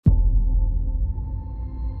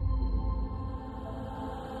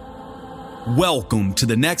Welcome to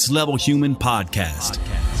the Next Level Human podcast.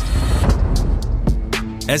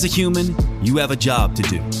 As a human, you have a job to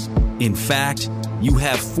do. In fact, you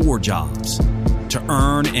have 4 jobs: to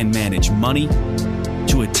earn and manage money,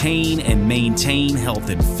 to attain and maintain health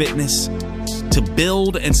and fitness, to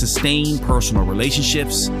build and sustain personal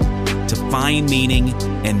relationships, to find meaning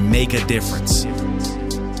and make a difference.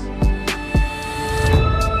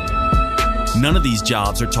 None of these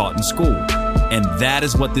jobs are taught in school, and that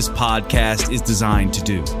is what this podcast is designed to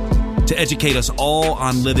do: to educate us all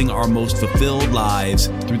on living our most fulfilled lives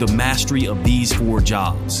through the mastery of these 4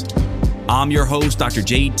 jobs. I'm your host, Dr.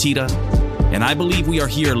 Jade Tita, and I believe we are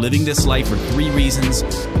here living this life for 3 reasons,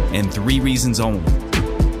 and 3 reasons only: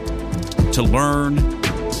 to learn,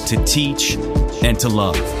 to teach, and to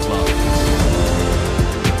love.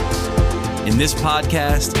 In this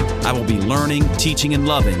podcast, I will be learning, teaching, and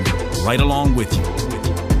loving right along with you.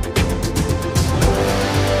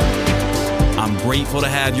 I'm grateful to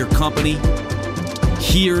have your company.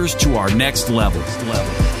 Here's to our next level.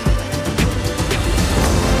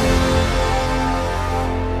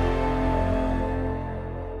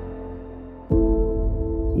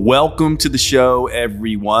 Welcome to the show,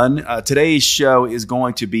 everyone. Today's show is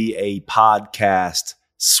going to be a podcast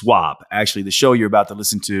swap. Actually, the show you're about to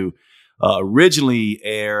listen to originally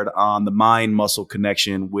aired on the Mind Muscle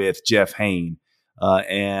Connection with Jeff Hoehn.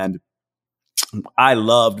 And I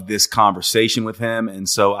loved this conversation with him. And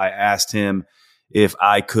so I asked him if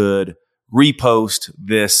I could repost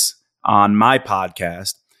this on my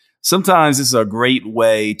podcast. Sometimes this is a great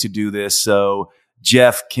way to do this so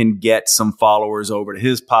Jeff can get some followers over to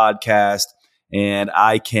his podcast, and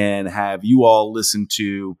I can have you all listen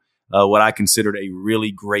to what I considered a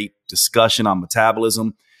really great discussion on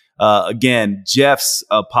metabolism. Again, Jeff's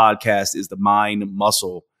podcast is the Mind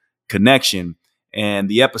Muscle Connection. And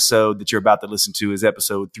the episode that you're about to listen to is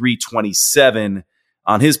episode 327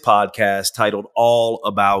 on his podcast, titled All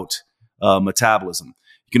About Metabolism.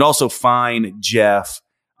 You can also find Jeff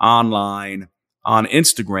online on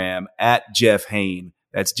Instagram at Jeff Hoehn.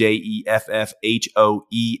 That's JEFFHOEHN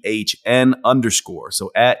 _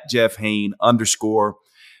 So at Jeff Hoehn _.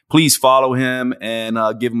 Please follow him and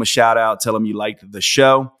give him a shout out. Tell him you liked the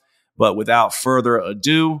show. But without further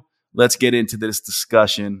ado, let's get into this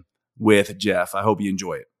discussion with Jeff. I hope you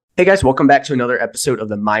enjoy it. Hey guys, welcome back to another episode of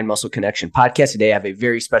the Mind Muscle Connection podcast. Today I have a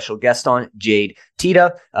very special guest on, Jade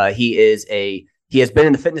Tita. He has been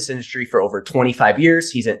in the fitness industry for over 25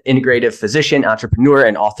 years. He's an integrative physician, entrepreneur,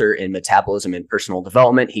 and author in metabolism and personal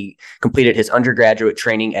development. He completed his undergraduate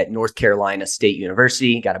training at North Carolina State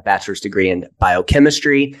University, got a bachelor's degree in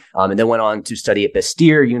biochemistry, and then went on to study at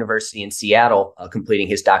Bastyr University in Seattle, completing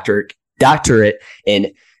his doctorate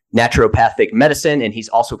in naturopathic medicine. And he's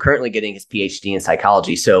also currently getting his PhD in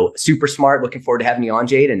psychology. So super smart. Looking forward to having you on,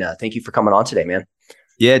 Jade. And thank you for coming on today, man.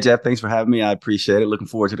 Yeah, Jeff, thanks for having me. I appreciate it. Looking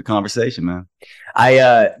forward to the conversation, man.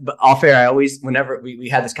 But all fair, I always, whenever we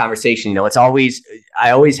had this conversation, I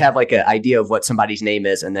always have like an idea of what somebody's name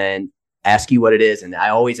is and then ask you what it is. And I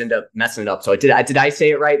always end up messing it up. So did I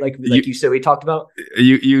say it right? Like you said, we talked about?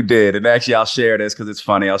 You did. And actually I'll share this because it's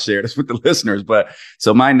funny. I'll share this with the listeners. But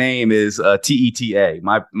so my name is Teta.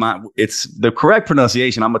 It's the correct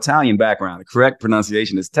pronunciation. I'm Italian background. The correct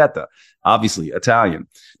pronunciation is Teta, obviously Italian.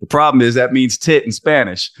 The problem is that means tit in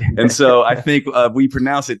Spanish. And so I think we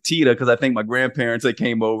pronounce it Tita because I think my grandparents, they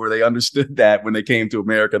came over, they understood that when they came to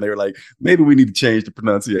America. They were like, maybe we need to change the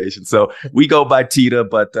pronunciation. So we go by Tita,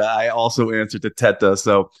 but I also answered to Teta.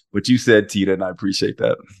 So what you said, Tita, and I appreciate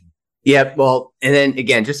that. Yeah, well, and then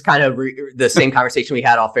again, just kind of the same conversation we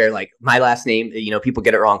had off air, like my last name, people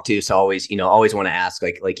get it wrong too. So always want to ask,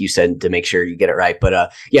 like you said, to make sure you get it right.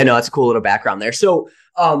 But that's a cool little background there. So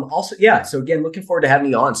so again, looking forward to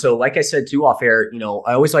having you on. So like I said too off air,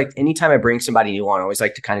 I always like, anytime I bring somebody new on, I always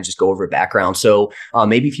like to kind of just go over background. So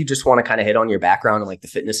maybe if you just want to kind of hit on your background in like the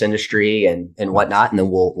fitness industry and whatnot, and then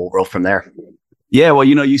we'll roll from there. Yeah, well,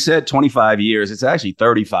 you said 25 years. It's actually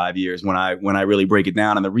 35 years when I really break it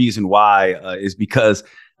down. And the reason why is because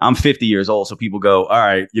I'm 50 years old. So people go, all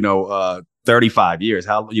right, 35 years.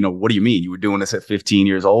 How, what do you mean? You were doing this at 15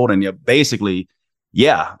 years old? And basically,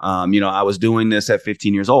 yeah, I was doing this at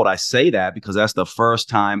 15 years old. I say that because that's the first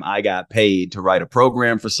time I got paid to write a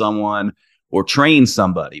program for someone or train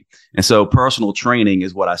somebody. And so personal training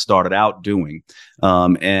is what I started out doing.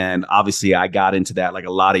 And obviously I got into that like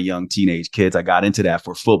a lot of young teenage kids. I got into that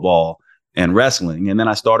for football and wrestling. And then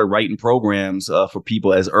I started writing programs for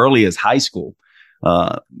people as early as high school.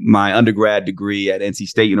 My undergrad degree at NC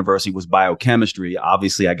State University was biochemistry.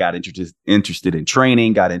 Obviously, I got interested in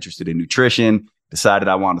training, got interested in nutrition, decided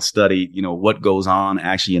I wanted to study, what goes on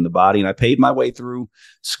actually in the body. And I paid my way through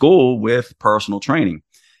school with personal training.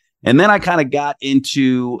 And then I kind of got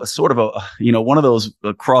into a sort of one of those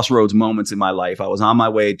crossroads moments in my life. I was on my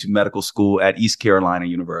way to medical school at East Carolina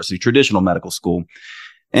University, traditional medical school.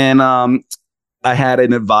 And I had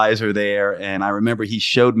an advisor there, and I remember he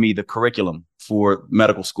showed me the curriculum for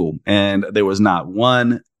medical school. And there was not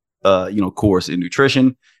one, course in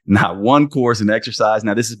nutrition, not one course in exercise.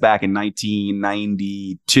 Now, this is back in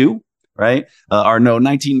 1992. Right.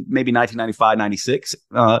 Maybe 1995, 96,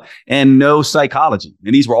 and no psychology.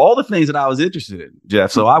 And these were all the things that I was interested in,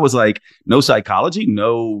 Jeff. So I was like, no psychology,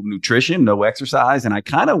 no nutrition, no exercise. And I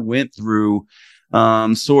kind of went through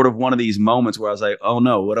sort of one of these moments where I was like, oh,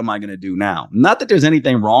 no, what am I going to do now? Not that there's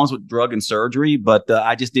anything wrong with drug and surgery, but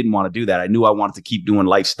I just didn't want to do that. I knew I wanted to keep doing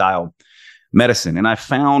lifestyle medicine. And I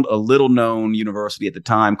found a little known university at the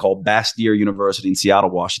time called Bastyr University in Seattle,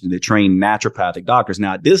 Washington, that trained naturopathic doctors.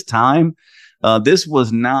 Now, at this time, this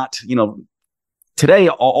was not, today,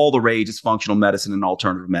 all the rage is functional medicine and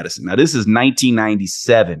alternative medicine. Now, this is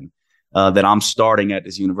 1997 that I'm starting at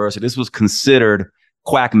this university. This was considered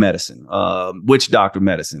quack medicine, witch doctor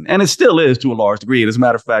medicine. And it still is to a large degree. And as a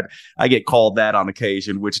matter of fact, I get called that on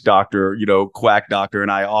occasion, witch doctor, quack doctor.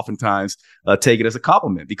 And I oftentimes take it as a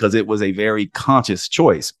compliment because it was a very conscious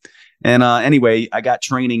choice. And anyway, I got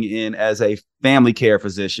training in as a family care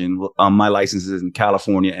physician. My license is in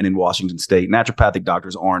California and in Washington State. Naturopathic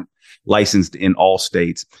doctors aren't licensed in all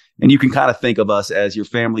states. And you can kind of think of us as your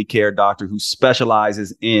family care doctor who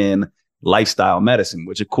specializes in lifestyle medicine,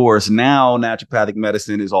 which of course now naturopathic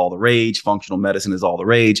medicine is all the rage. Functional medicine is all the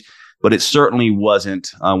rage, but it certainly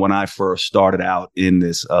wasn't when I first started out in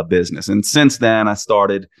this business. And since then I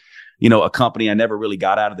started, a company. I never really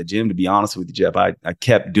got out of the gym, to be honest with you, Jeff. I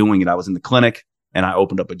kept doing it. I was in the clinic and I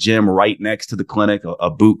opened up a gym right next to the clinic, a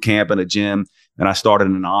boot camp and a gym. And I started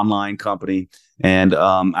an online company. And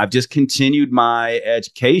I've just continued my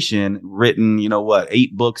education, written,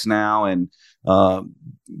 8 books now, and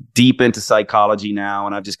deep into psychology now.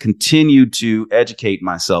 And I've just continued to educate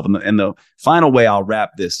myself. And the final way I'll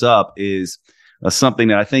wrap this up is something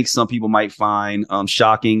that I think some people might find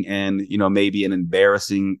shocking and, maybe an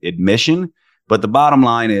embarrassing admission. But the bottom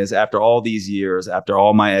line is, after all these years, after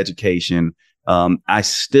all my education, I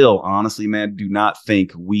still honestly, man, do not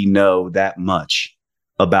think we know that much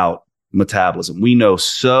about metabolism. We know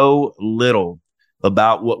so little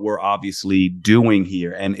about what we're obviously doing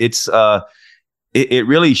here. And it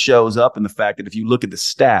really shows up in the fact that if you look at the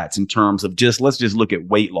stats in terms of let's just look at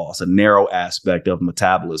weight loss, a narrow aspect of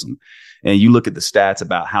metabolism, and you look at the stats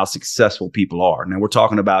about how successful people are. Now, we're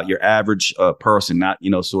talking about your average person, not,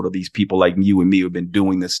 sort of these people like you and me who've been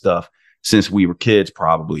doing this stuff since we were kids,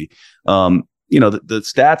 probably. The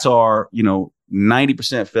stats are,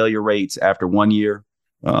 90% failure rates after 1 year,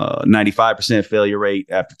 95% failure rate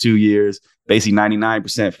after 2 years, basically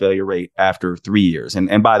 99% failure rate after 3 years.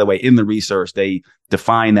 And by the way, in the research, they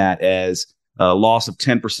define that as loss of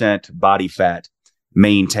 10% body fat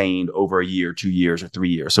maintained over a year, 2 years, or 3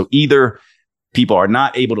 years. So either people are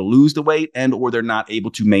not able to lose the weight or they're not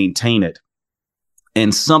able to maintain it.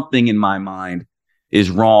 And something in my mind is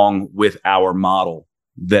wrong with our model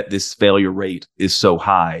that this failure rate is so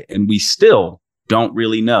high. And we still don't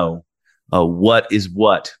really know what is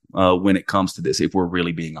what when it comes to this, if we're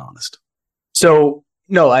really being honest. So,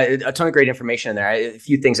 no, a ton of great information in there. A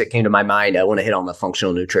few things that came to my mind. I want to hit on the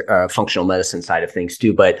functional medicine side of things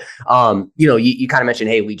too. But, you kind of mentioned,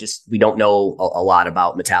 hey, we don't know a lot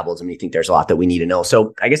about metabolism. You think there's a lot that we need to know.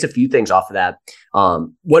 So I guess a few things off of that.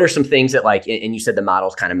 What are some things that and you said the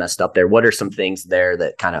model's kind of messed up there. What are some things there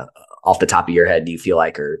that kind of off the top of your head do you feel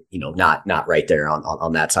like are, not right there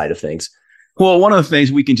on that side of things? Well, one of the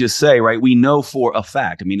things we can just say, right, we know for a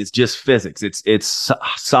fact, I mean, it's just physics. It's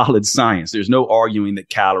solid science. There's no arguing that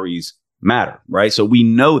calories matter, right? So we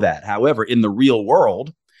know that. However, in the real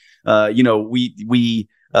world, we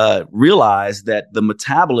realize that the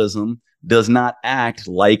metabolism does not act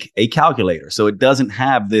like a calculator. So it doesn't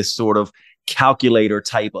have this sort of calculator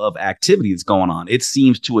type of activity that's going on. It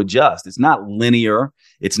seems to adjust. It's not linear.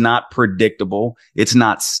 It's not predictable. It's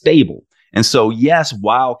not stable. And so, yes,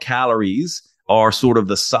 while calories are sort of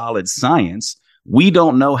the solid science, we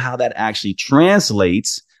don't know how that actually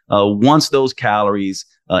translates once those calories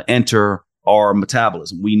enter our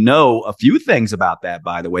metabolism. We know a few things about that,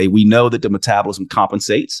 by the way. We know that the metabolism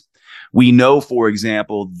compensates. We know, for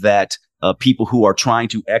example, that people who are trying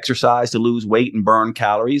to exercise to lose weight and burn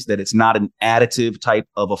calories, that it's not an additive type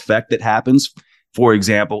of effect that happens. For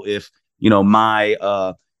example, if,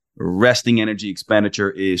 my resting energy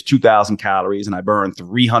expenditure is 2,000 calories and I burn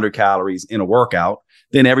 300 calories in a workout,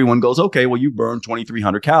 then everyone goes, okay, well, you burned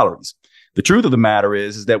 2,300 calories. The truth of the matter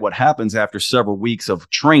is that what happens after several weeks of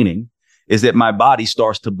training is that my body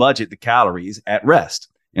starts to budget the calories at rest.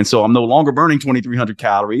 And so I'm no longer burning 2,300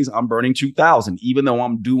 calories. I'm burning 2,000, even though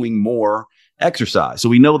I'm doing more exercise. So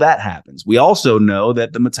we know that happens. We also know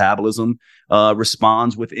that the metabolism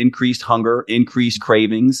responds with increased hunger, increased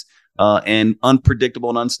cravings, and unpredictable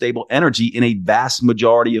and unstable energy in a vast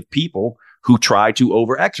majority of people who try to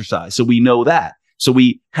over-exercise. So we know that. So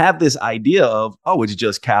we have this idea of, oh, it's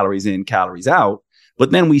just calories in, calories out.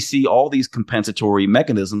 But then we see all these compensatory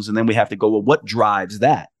mechanisms, and then we have to go, well, what drives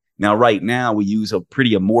that? Now, right now, we use a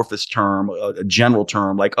pretty amorphous term, a general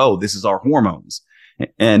term like, oh, this is our hormones.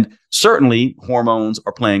 And certainly hormones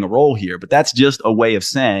are playing a role here, but that's just a way of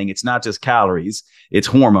saying it's not just calories, it's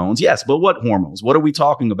hormones. Yes, but what hormones? What are we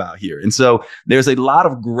talking about here? And so there's a lot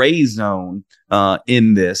of gray zone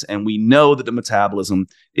in this, and we know that the metabolism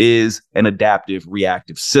is an adaptive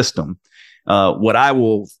reactive system. What I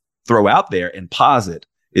will throw out there and posit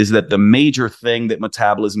is that the major thing that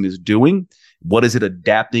metabolism is doing, what is it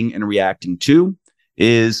adapting and reacting to,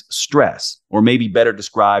 is stress, or maybe better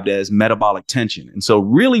described as metabolic tension. And so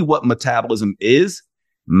really what metabolism is,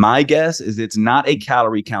 my guess is it's not a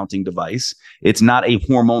calorie counting device. It's not a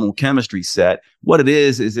hormonal chemistry set. What it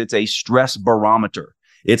is it's a stress barometer.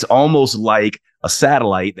 It's almost like a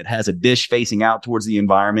satellite that has a dish facing out towards the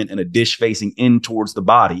environment and a dish facing in towards the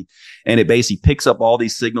body. And it basically picks up all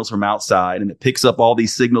these signals from outside and it picks up all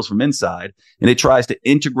these signals from inside. And it tries to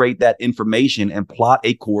integrate that information and plot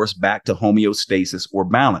a course back to homeostasis or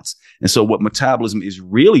balance. And so what metabolism is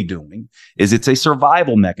really doing is it's a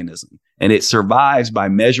survival mechanism, and it survives by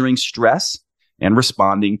measuring stress and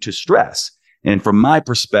responding to stress. And from my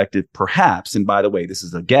perspective, perhaps, and by the way, this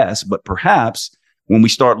is a guess, but perhaps when we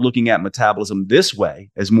start looking at metabolism this way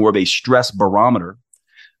as more of a stress barometer,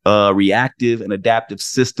 reactive and adaptive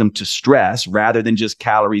system to stress rather than just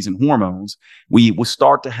calories and hormones, we will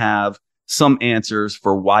start to have some answers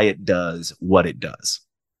for why it does what it does.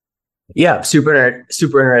 Yeah, super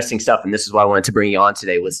interesting stuff. And this is why I wanted to bring you on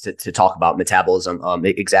today, was to talk about metabolism.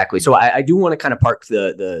 Exactly. So I do want to kind of park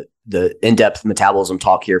the in-depth metabolism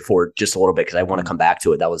talk here for just a little bit, because I want to come back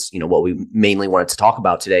to it. That was, what we mainly wanted to talk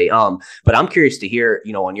about today. But I'm curious to hear,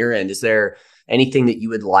 on your end, is there anything that you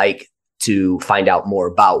would like to find out more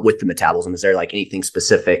about with the metabolism? Is there like anything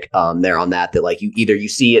specific there on that like you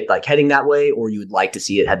see it like heading that way, or you would like to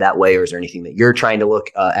see it head that way? Or is there anything that you're trying to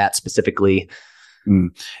look at specifically?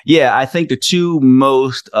 Yeah, I think the two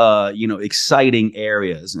most, exciting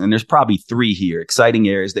areas, and there's probably three here, exciting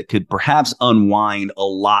areas that could perhaps unwind a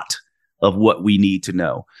lot of what we need to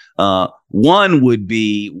know. One would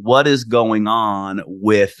be what is going on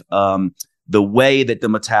with the way that the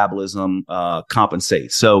metabolism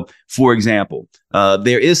compensates. So, for example,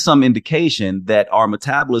 there is some indication that our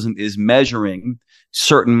metabolism is measuring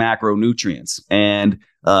certain macronutrients, and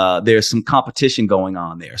there's some competition going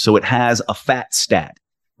on there. So it has a fat stat,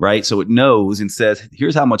 right? So it knows and says,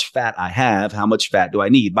 here's how much fat I have. How much fat do I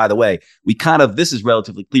need? By the way, this is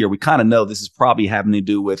relatively clear. We kind of know this is probably having to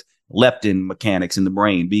do with leptin mechanics in the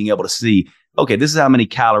brain, being able to see, okay, this is how many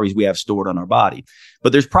calories we have stored on our body.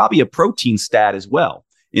 But there's probably a protein stat as well,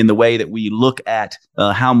 in the way that we look at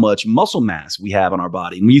how much muscle mass we have on our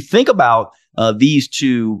body. And when you think about these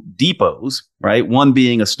two depots, right, one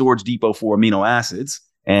being a storage depot for amino acids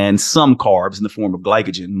and some carbs in the form of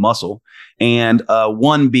glycogen, muscle, and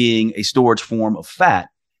one being a storage form of fat,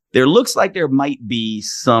 there looks like there might be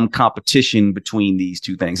some competition between these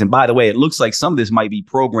two things. And by the way, it looks like some of this might be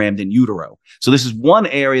programmed in utero. So this is one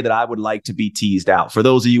area that I would like to be teased out. For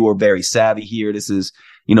those of you who are very savvy here, this is,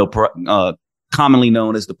 commonly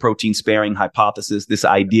known as the protein sparing hypothesis, this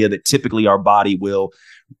idea that typically our body will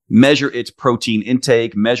measure its protein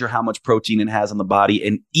intake, measure how much protein it has on the body,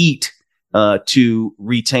 and eat to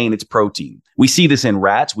retain its protein. We see this in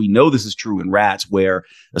rats. We know this is true in rats, where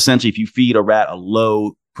essentially if you feed a rat a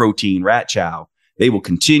low protein rat chow, they will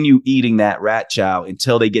continue eating that rat chow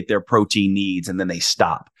until they get their protein needs, and then they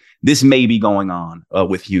stop. This may be going on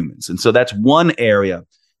with humans. And so that's one area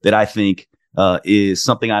that I think is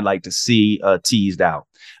something I'd like to see teased out.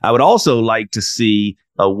 I would also like to see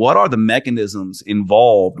what are the mechanisms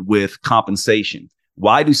involved with compensation.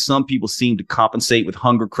 Why do some people seem to compensate with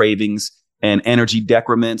hunger cravings and energy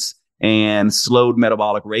decrements and slowed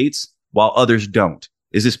metabolic rates while others don't?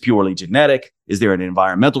 Is this purely genetic? Is there an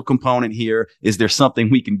environmental component here? Is there something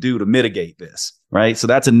we can do to mitigate this? Right. So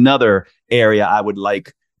that's another area I would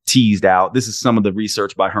like teased out. This is some of the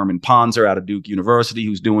research by Herman Ponzer out of Duke University,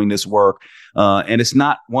 who's doing this work. And it's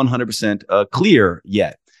not 100% clear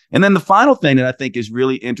yet. And then the final thing that I think is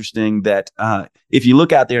really interesting that if you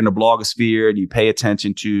look out there in the blogosphere and you pay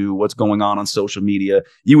attention to what's going on social media,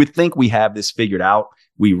 you would think we have this figured out.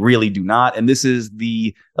 We really do not. And this is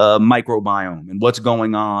the microbiome and what's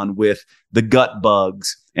going on with the gut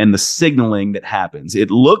bugs and the signaling that happens.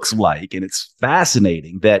 It looks like, and it's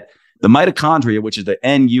fascinating, that the mitochondria, which is the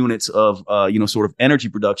end units of, sort of energy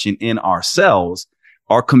production in our cells,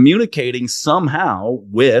 are communicating somehow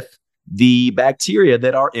with the bacteria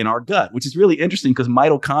that are in our gut, which is really interesting because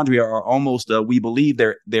mitochondria are almost, we believe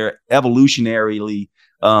they're evolutionarily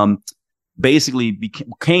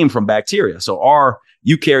came from bacteria. So our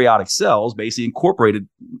eukaryotic cells basically incorporated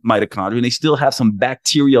mitochondria, and they still have some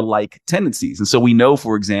bacteria-like tendencies. And so we know,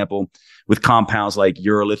 for example, with compounds like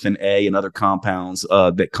urolithin A and other compounds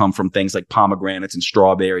that come from things like pomegranates and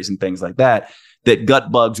strawberries and things like that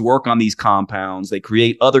gut bugs work on these compounds. They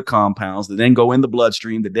create other compounds that then go in the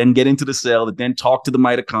bloodstream, that then get into the cell, that then talk to the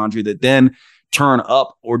mitochondria, that then turn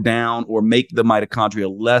up or down or make the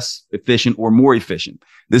mitochondria less efficient or more efficient.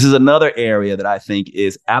 This is another area that I think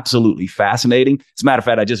is absolutely fascinating. As a matter of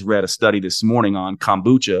fact, I just read a study this morning on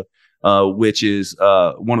kombucha, which is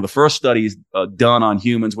one of the first studies done on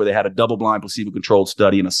humans where they had a double-blind placebo-controlled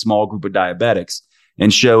study in a small group of diabetics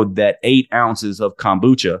and showed that 8 ounces of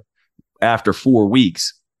kombucha after 4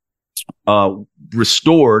 weeks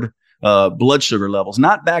restored blood sugar levels,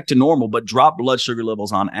 not back to normal, but dropped blood sugar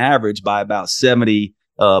levels on average by about 70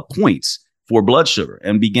 points for blood sugar,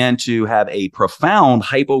 and began to have a profound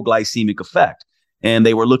hypoglycemic effect. And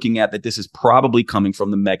they were looking at that this is probably coming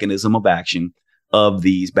from the mechanism of action of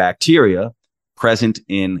these bacteria present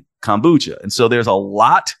in kombucha. And so there's a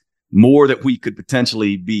lot more that we could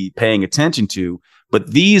potentially be paying attention to,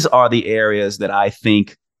 but these are the areas that I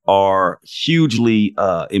think are hugely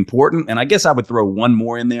important. And I guess I would throw one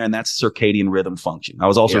more in there, and that's circadian rhythm function. I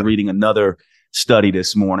was also reading another study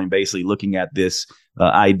this morning, basically looking at this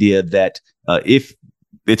idea that if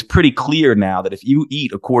it's pretty clear now that if you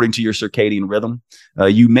eat according to your circadian rhythm,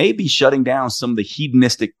 you may be shutting down some of the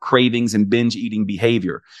hedonistic cravings and binge eating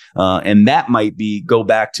behavior. And that might go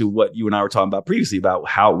back to what you and I were talking about previously about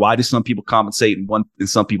why do some people compensate and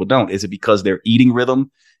some people don't? Is it because their eating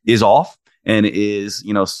rhythm is off? And is,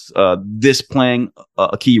 this playing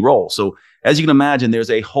a key role? So as you can imagine, there's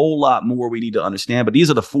a whole lot more we need to understand. But these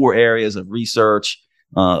are the 4 areas of research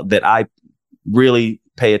that I really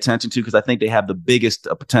pay attention to because I think they have the biggest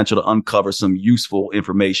potential to uncover some useful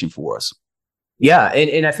information for us. Yeah.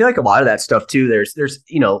 And I feel like a lot of that stuff too, there's,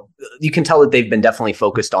 you can tell that they've been definitely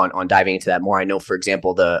focused on diving into that more. I know, for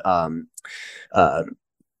example,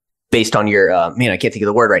 based on your, I can't think of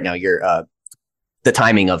the word right now, the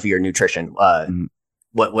timing of your nutrition.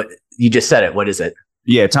 What you just said it. What is it?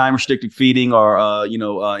 Yeah, time restricted feeding or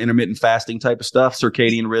intermittent fasting type of stuff.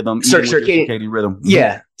 Circadian rhythm. Circadian rhythm.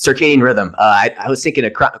 Yeah, circadian rhythm. I was thinking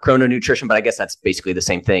of chrononutrition, but I guess that's basically the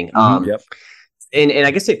same thing. Yep. And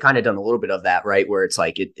I guess they've kind of done a little bit of that, right? Where it's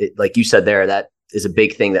like it like you said there, that is a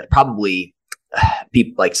big thing that probably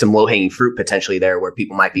people like some low hanging fruit potentially there where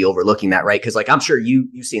people might be overlooking that, right? Because like I'm sure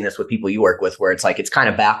you've seen this with people you work with where it's like it's kind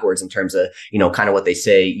of backwards in terms of kind of what they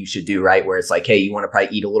say you should do, right? Where it's like, hey, you want to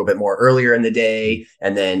probably eat a little bit more earlier in the day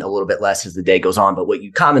and then a little bit less as the day goes on. But what you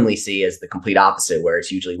commonly see is the complete opposite, where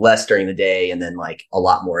it's usually less during the day and then like a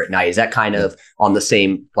lot more at night. Is that kind of on the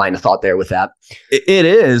same line of thought there with that? It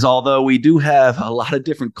is, although we do have a lot of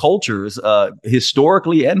different cultures,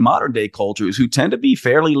 historically and modern day cultures, who tend to be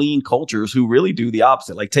fairly lean cultures who really do the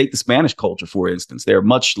opposite. Like take the Spanish culture, for instance. They're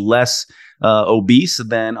much less obese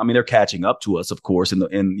than, they're catching up to us, of course, in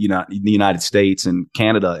the United States and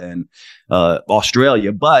Canada and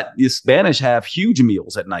Australia. But the Spanish have huge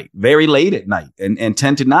meals at night, very late at night, and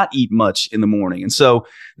tend to not eat much in the morning. And so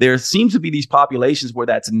there seems to be these populations where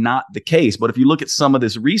that's not the case. But if you look at some of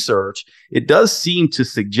this research, it does seem to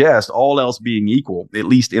suggest, all else being equal, at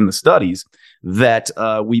least in the studies, that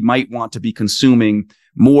we might want to be consuming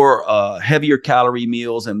more heavier calorie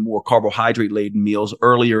meals and more carbohydrate laden meals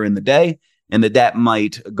earlier in the day, and that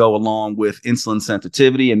might go along with insulin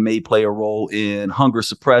sensitivity and may play a role in hunger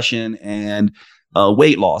suppression and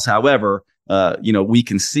weight loss. However, we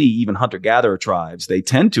can see even hunter-gatherer tribes, a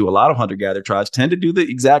lot of hunter-gatherer tribes tend to do the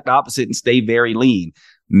exact opposite and stay very lean.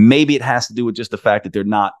 Maybe it has to do with just the fact that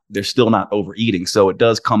they're still not overeating. So it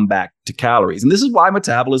does come back to calories. And this is why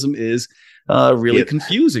metabolism is really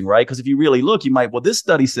confusing, right? Because if you really look, you might, this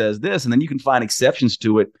study says this, and then you can find exceptions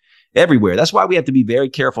to it everywhere. That's why we have to be very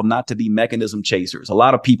careful not to be mechanism chasers. A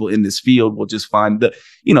lot of people in this field will just find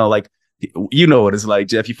You know what it's like,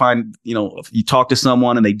 Jeff. You find, you talk to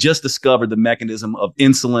someone and they just discovered the mechanism of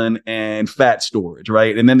insulin and fat storage,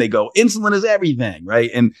 right? And then they go, insulin is everything,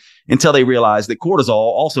 right? And until they realize that cortisol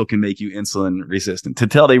also can make you insulin resistant,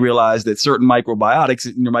 until they realize that certain microbiotics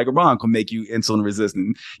in your microbiome can make you insulin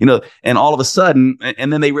resistant, and all of a sudden,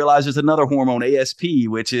 and then they realize there's another hormone, ASP,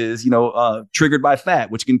 which is, triggered by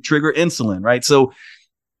fat, which can trigger insulin, right? So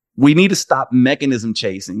we need to stop mechanism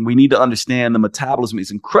chasing. We need to understand the metabolism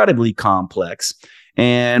is incredibly complex,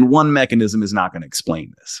 and one mechanism is not going to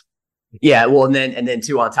explain this. Yeah, well, and then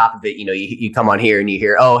too, on top of it, you come on here and you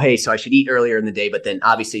hear, oh, hey, so I should eat earlier in the day, but then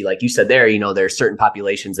obviously, like you said there, there's certain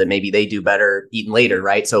populations that maybe they do better eating later,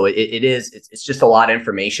 right? So it's just a lot of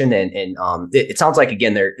information, and it sounds like,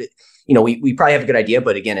 again, we probably have a good idea,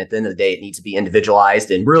 but again, at the end of the day, it needs to be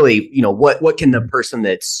individualized, and really, what can the person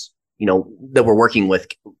that's that we're working with,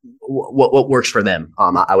 what works for them.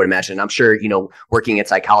 I would imagine. I'm sure, working in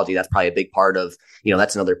psychology, that's probably a big part of,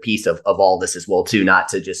 that's another piece of all this as well, too, not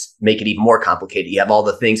to just make it even more complicated. You have all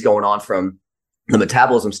the things going on from the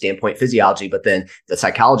metabolism standpoint, physiology, but then the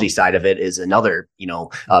psychology side of it is another,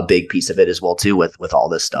 a big piece of it as well, too, with all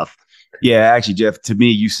this stuff. Yeah, actually, Jeff, to me,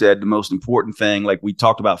 you said the most important thing. Like, we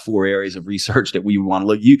talked about 4 areas of research that we want to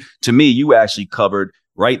look. To me, you actually covered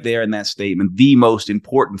right there in that statement the most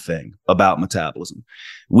important thing about metabolism.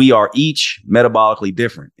 We are each metabolically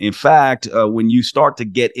different. In fact, when you start to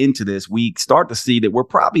get into this, we start to see that we're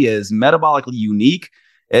probably as metabolically unique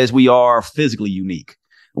as we are physically unique.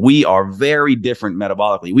 We are very different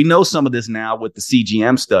metabolically. We know some of this now with the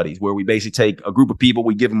CGM studies, where we basically take a group of people,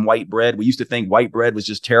 we give them white bread. We used to think white bread was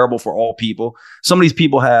just terrible for all people. Some of these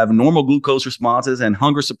people have normal glucose responses and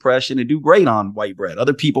hunger suppression and do great on white bread.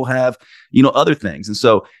 Other people have, other things. And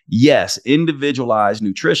so, yes, individualized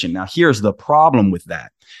nutrition. Now, here's the problem with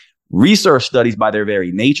that. Research studies, by their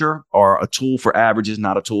very nature, are a tool for averages,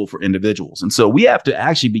 not a tool for individuals. And so we have to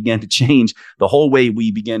actually begin to change the whole way we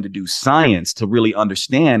begin to do science to really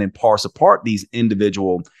understand and parse apart these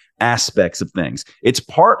individual aspects of things. It's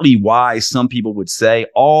partly why some people would say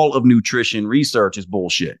all of nutrition research is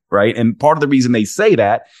bullshit, right? And part of the reason they say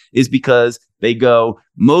that is because they go,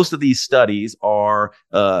 most of these studies are,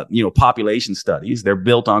 population studies. They're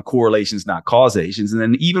built on correlations, not causations. And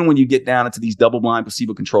then even when you get down into these double-blind,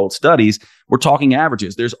 placebo-controlled studies, we're talking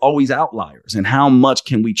averages. There's always outliers. And how much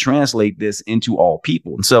can we translate this into all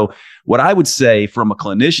people? And so what I would say from a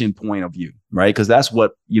clinician point of view, right, because that's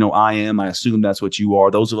what, I am. I assume that's what you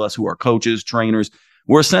are. Those of us who are coaches, trainers,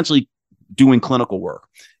 we're essentially doing clinical work.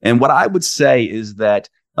 And what I would say is that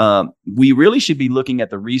we really should be looking at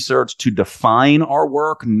the research to define our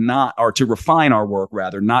work, to refine our work,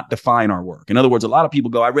 rather, not define our work. In other words, a lot of people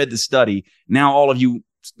go, I read this study. Now all of you,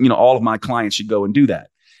 all of my clients should go and do that.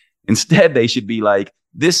 Instead, they should be like,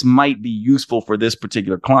 this might be useful for this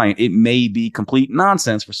particular client. It may be complete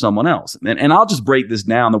nonsense for someone else. And I'll just break this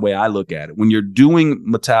down the way I look at it. When you're doing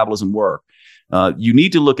metabolism work, you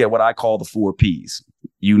need to look at what I call the 4 Ps: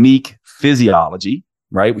 unique physiology.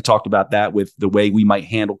 Right? We talked about that with the way we might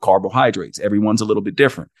handle carbohydrates. Everyone's a little bit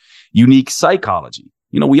different. Unique psychology.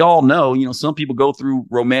 We all know, some people go through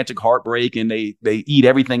romantic heartbreak and they eat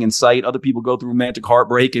everything in sight. Other people go through romantic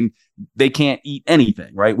heartbreak and they can't eat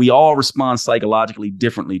anything, right? We all respond psychologically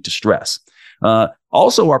differently to stress.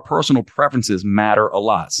 Also, our personal preferences matter a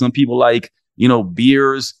lot. Some people like,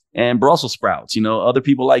 beers and Brussels sprouts, other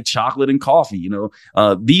people like chocolate and coffee,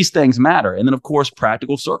 these things matter. And then, of course,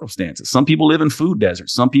 practical circumstances. Some people live in food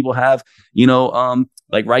deserts. Some people have,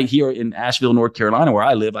 like right here in Asheville, North Carolina, where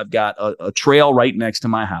I live, I've got a trail right next to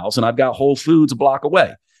my house and I've got Whole Foods a block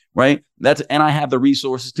away. Right. And I have the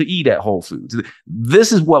resources to eat at Whole Foods.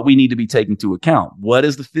 This is what we need to be taking into account. What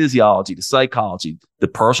is the physiology, the psychology, the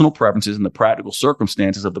personal preferences, and the practical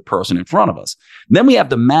circumstances of the person in front of us? Then we have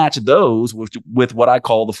to match those with what I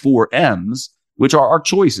call the 4 M's, which are our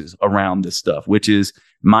choices around this stuff, which is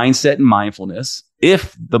mindset and mindfulness.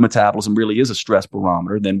 If the metabolism really is a stress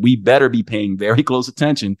barometer, then we better be paying very close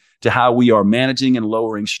attention to how we are managing and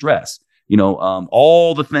lowering stress.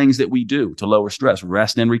 All the things that we do to lower stress,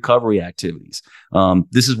 rest and recovery activities.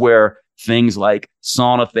 This is where things like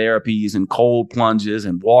sauna therapies and cold plunges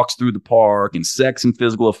and walks through the park and sex and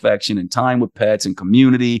physical affection and time with pets and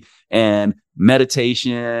community and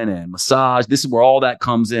meditation and massage. This is where all that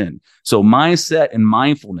comes in. So mindset and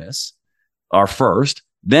mindfulness are first,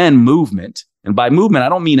 then movement. And by movement, I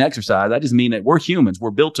don't mean exercise. I just mean that we're humans.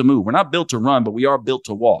 We're built to move. We're not built to run, but we are built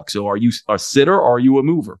to walk. So are you a sitter or are you a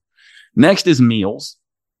mover? Next is meals,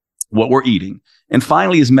 what we're eating. And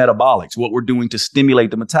finally is metabolics, what we're doing to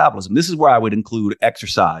stimulate the metabolism. This is where I would include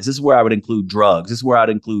exercise. This is where I would include drugs. This is where I'd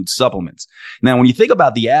include supplements. Now, when you think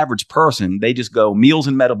about the average person, they just go meals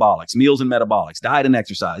and metabolics, diet and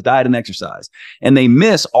exercise. And they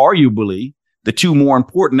miss arguably the two more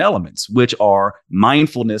important elements, which are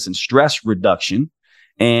mindfulness and stress reduction,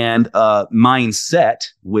 and mindset,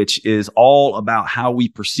 which is all about how we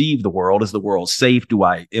perceive the world. Is the world safe?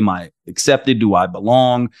 Am I accepted? Do I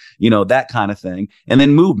belong? That kind of thing. And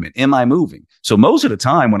then movement. Am I moving? So most of the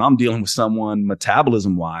time when I'm dealing with someone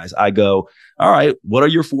metabolism wise, I go, all right, what are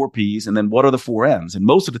your 4 Ps? And then what are the 4 Ms? And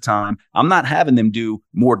most of the time I'm not having them do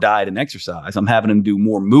more diet and exercise. I'm having them do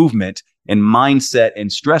more movement and mindset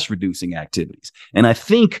and stress reducing activities. And I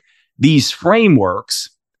think these frameworks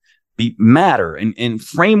matter. And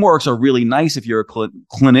frameworks are really nice if you're a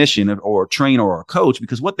clinician or a trainer or a coach,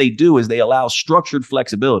 because what they do is they allow structured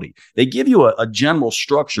flexibility. They give you a general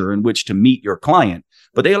structure in which to meet your client,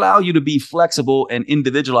 but they allow you to be flexible and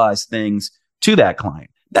individualize things to that client.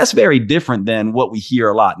 That's very different than what we hear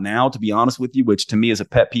a lot now, to be honest with you, which to me is a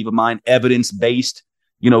pet peeve of mine, evidence-based,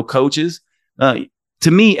 coaches. To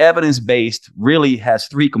me, evidence-based really has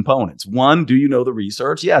 3 components. 1, do you know the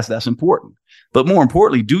research? Yes, that's important. But more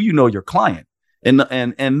importantly, do you know your client? And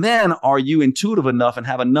then are you intuitive enough and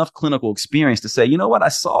have enough clinical experience to say, you know what, I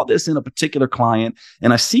saw this in a particular client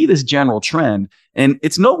and I see this general trend and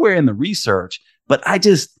it's nowhere in the research, but I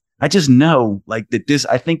just know like that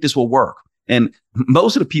I think this will work. And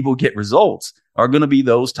most of the people who get results are going to be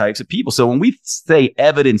those types of people. So when we say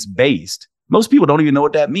evidence-based, most people don't even know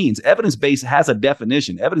what that means. Evidence-based has a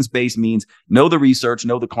definition. Evidence-based means know the research,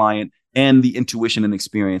 know the client, and the intuition and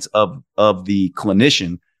experience of the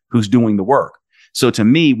clinician who's doing the work. So to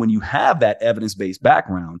me, when you have that evidence-based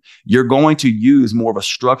background, you're going to use more of a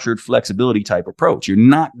structured flexibility type approach. You're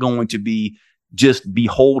not going to be just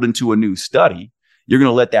beholden to a new study. You're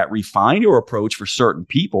going to let that refine your approach for certain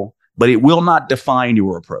people, but it will not define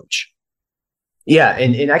your approach. Yeah.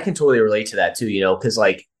 And I can totally relate to that too, because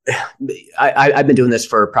like, I've been doing this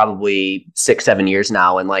for probably 6-7 years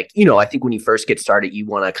now. And like, I think when you first get started, you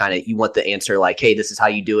want the answer like, hey, this is how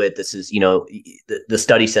you do it. This is, the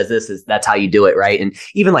study says that's how you do it. Right. And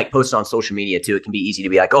even like post on social media too, it can be easy to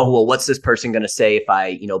be like, oh, well, what's this person going to say if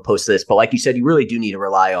I, post this? But like you said, you really do need to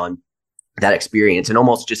rely on that experience and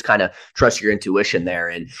almost just kind of trust your intuition there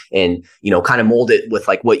and kind of mold it with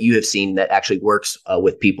like what you have seen that actually works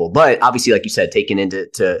with people. But obviously, like you said, taking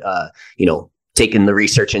the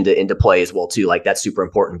research into play as well too. Like that's super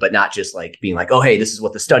important, but not just like being like, oh, hey, this is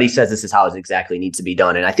what the study says. This is how it exactly needs to be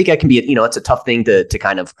done. And I think that can be, it's a tough thing to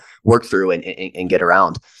kind of work through and get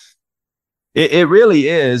around. It really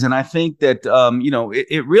is. And I think that,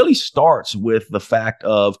 it really starts with the fact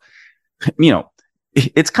of,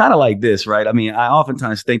 it's kind of like this, right? I mean, I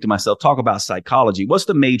oftentimes think to myself, talk about psychology. What's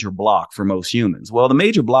the major block for most humans? Well, the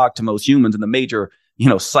major block to most humans and the major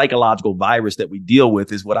psychological virus that we deal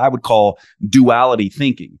with is what I would call duality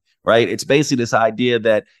thinking, right? It's basically this idea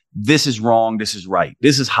that this is wrong, this is right,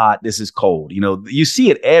 this is hot, this is cold. You see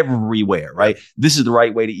it everywhere, right? This is the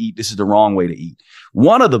right way to eat, this is the wrong way to eat.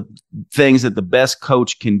 One of the things that the best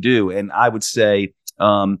coach can do, and I would say,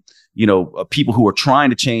 people who are trying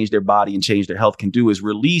to change their body and change their health can do, is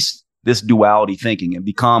release this duality thinking and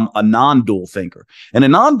become a non-dual thinker. And a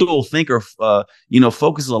non-dual thinker,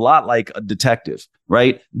 focuses a lot like a detective,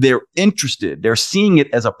 right? They're interested. They're seeing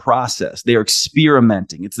it as a process. They're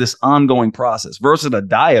experimenting. It's this ongoing process versus a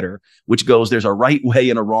dieter, which goes, there's a right way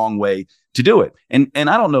and a wrong way to do it. And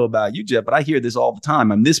I don't know about you, Jeff, but I hear this all the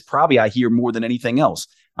time. And this probably I hear more than anything else.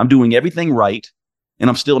 I'm doing everything right, and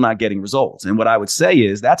I'm still not getting results. And what I would say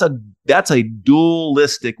is that's a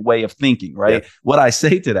dualistic way of thinking, right? Yeah. What I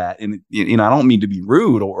say to that, and I don't mean to be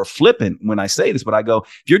rude or flippant when I say this, but I go,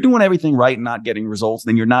 if you're doing everything right and not getting results,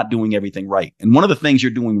 then you're not doing everything right. And one of the things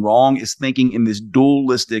you're doing wrong is thinking in this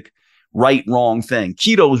dualistic right, wrong thing.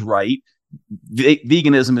 Keto's right.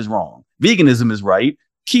 Veganism is wrong. Veganism is right.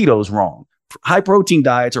 Keto's wrong. High protein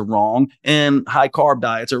diets are wrong and high carb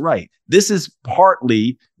diets are right. This is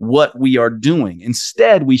partly what we are doing.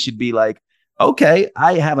 Instead, we should be like, okay,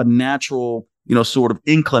 I have a natural, sort of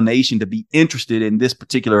inclination to be interested in this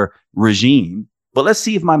particular regime, but let's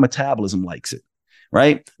see if my metabolism likes it,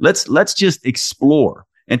 right? Let's just explore.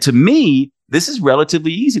 And to me, this is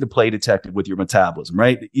relatively easy to play detective with your metabolism,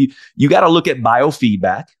 right? You got to look at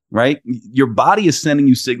biofeedback, right? Your body is sending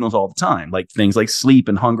you signals all the time, like things like sleep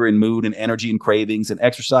and hunger and mood and energy and cravings and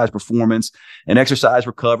exercise performance and exercise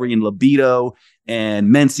recovery and libido and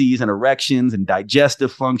menses and erections and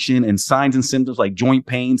digestive function and signs and symptoms like joint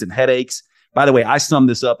pains and headaches. By the way, I sum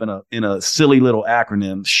this up in a silly little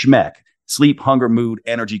acronym, SHMEC. sleep, hunger, mood,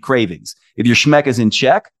 energy, cravings. If your schmeck is in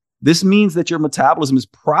check, this means that your metabolism is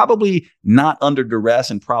probably not under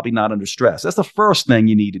duress and probably not under stress. That's the first thing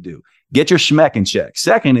you need to do. Get your schmeck in check.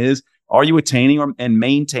 Second is, are you attaining and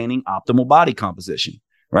maintaining optimal body composition,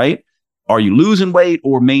 right? Are you losing weight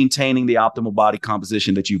or maintaining the optimal body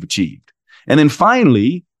composition that you've achieved? And then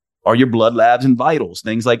finally, are your blood labs and vitals,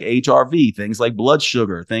 things like HRV, things like blood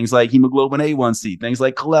sugar, things like hemoglobin A1C, things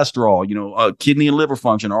like cholesterol, kidney and liver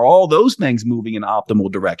function, are all those things moving in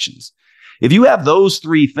optimal directions? If you have those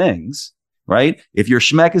three things, right? If your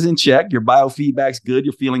schmeck is in check, your biofeedback's good,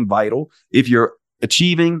 you're feeling vital. If you're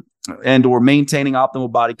achieving and or maintaining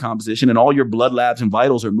optimal body composition and all your blood labs and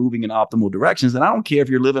vitals are moving in optimal directions, then I don't care if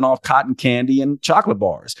you're living off cotton candy and chocolate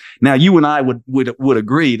bars. Now, you and I would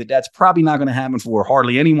agree that that's probably not going to happen for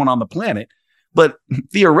hardly anyone on the planet. But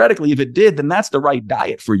theoretically, if it did, then that's the right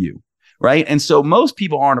diet for you, right? And so most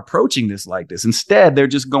people aren't approaching this like this. Instead, they're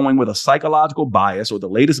just going with a psychological bias or the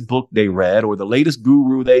latest book they read or the latest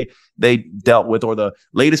guru they dealt with or the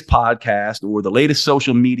latest podcast or the latest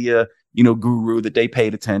social media guru that they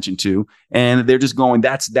paid attention to. And they're just going,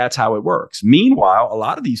 that's how it works. Meanwhile, a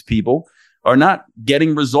lot of these people are not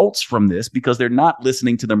getting results from this because they're not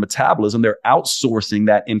listening to their metabolism. They're outsourcing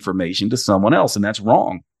that information to someone else. And that's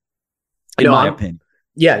wrong, in my opinion.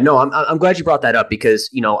 Yeah, no, I'm glad you brought that up because,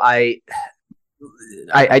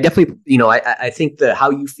 I definitely, I think how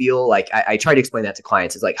you feel, like I try to explain that to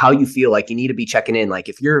clients is like how you feel like you need to be checking in. Like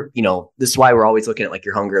if you're, this is why we're always looking at like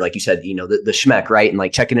your hunger, like you said, the schmeck, right? And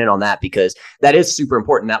like checking in on that because that is super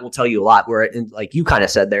important. That will tell you a lot where, like you kind of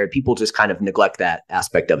said there, people just kind of neglect that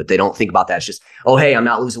aspect of it. They don't think about that. It's just, oh, hey, I'm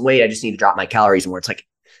not losing weight. I just need to drop my calories. And where it's like,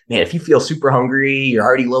 man, if you feel super hungry, you're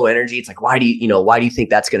already low energy. It's like, why do you think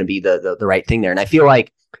that's going to be the right thing there? And I feel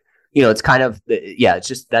like, it's kind of,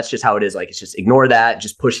 that's just how it is. Like, it's just ignore that,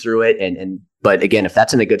 just push through it. But again, if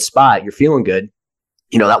that's in a good spot, you're feeling good,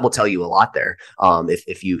 that will tell you a lot there.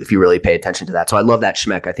 If you really pay attention to that. So I love that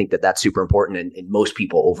schmeck. I think that's super important and most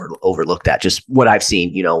people overlook that, just what I've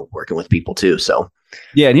seen, working with people too. So.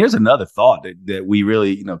 Yeah. And here's another thought that we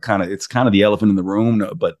really, it's kind of the elephant in the room,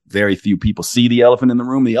 but very few people see the elephant in the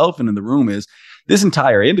room. The elephant in the room is this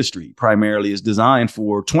entire industry primarily is designed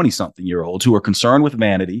for 20-something-year-olds who are concerned with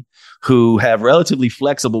vanity, who have relatively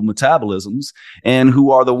flexible metabolisms, and who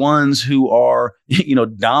are the ones who are,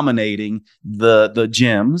 dominating the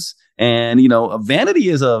gyms. And, vanity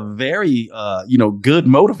is a very, good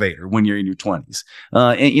motivator when you're in your 20s.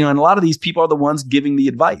 And a lot of these people are the ones giving the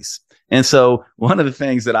advice. And so one of the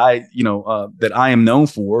things that that I am known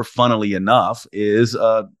for, funnily enough, is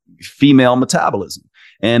female metabolism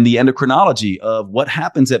and the endocrinology of what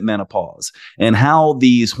happens at menopause and how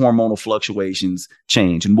these hormonal fluctuations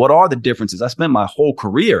change and what are the differences. I spent my whole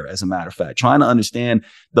career, as a matter of fact, trying to understand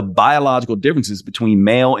the biological differences between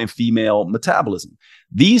male and female metabolism.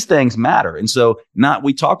 These things matter. And so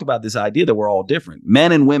we talked about this idea that we're all different.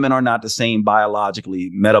 Men and women are not the same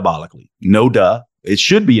biologically, metabolically. No duh. It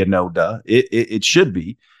should be a no duh. It should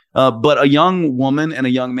be. But a young woman and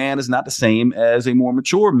a young man is not the same as a more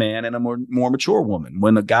mature man and a more mature woman.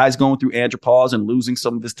 When a guy's going through andropause and losing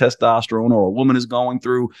some of his testosterone, or a woman is going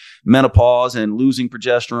through menopause and losing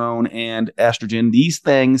progesterone and estrogen, these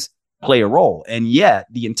things play a role. And yet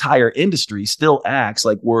the entire industry still acts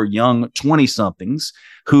like we're young 20-somethings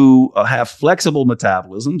who have flexible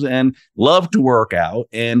metabolisms and love to work out.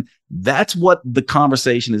 And that's what the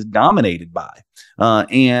conversation is dominated by.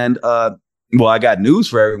 Well, I got news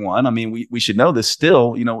for everyone. I mean, we should know this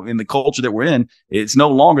still, in the culture that we're in, it's no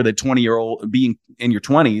longer that 20-year-old being in your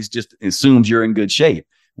 20s just assumes you're in good shape.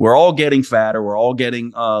 We're all getting fatter. We're all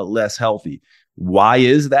getting less healthy. Why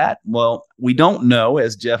is that? Well, we don't know,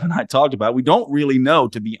 as Jeff and I talked about. We don't really know,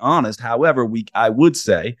 to be honest. However, I would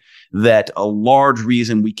say that a large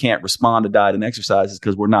reason we can't respond to diet and exercise is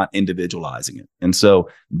because we're not individualizing it. And so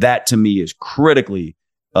that to me is critically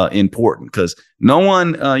important, because no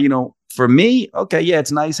one, for me, okay, yeah,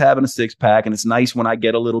 it's nice having a six pack and it's nice when I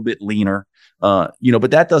get a little bit leaner, but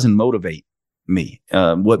that doesn't motivate me.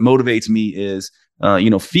 What motivates me is,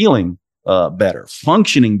 feeling better,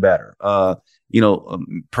 functioning better,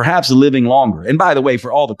 perhaps living longer. And by the way,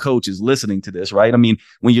 for all the coaches listening to this, right? I mean,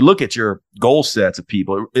 when you look at your goal sets of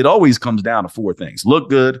people, it always comes down to four things: look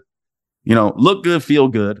good, feel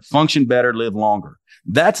good, function better, live longer.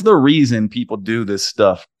 That's the reason people do this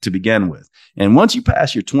stuff to begin with. And once you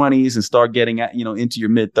pass your 20s and start getting into your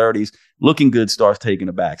mid 30s, looking good starts taking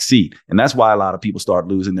a back seat. And that's why a lot of people start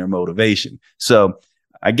losing their motivation. So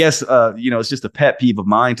I guess, it's just a pet peeve of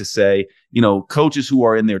mine to say, coaches who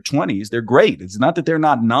are in their 20s, they're great. It's not that they're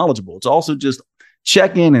not knowledgeable. It's also just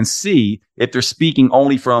check in and see if they're speaking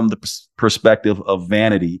only from the perspective of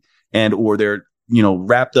vanity and or they're,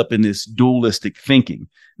 wrapped up in this dualistic thinking.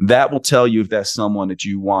 That will tell you if that's someone that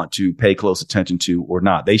you want to pay close attention to or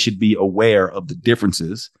not. They should be aware of the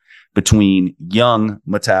differences between young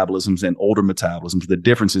metabolisms and older metabolisms, the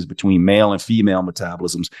differences between male and female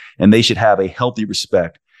metabolisms, and they should have a healthy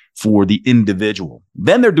respect for the individual.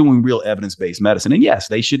 Then they're doing real evidence-based medicine. And yes,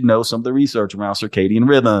 they should know some of the research around circadian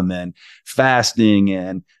rhythm and fasting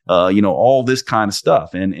and, all this kind of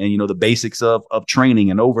stuff. And the basics of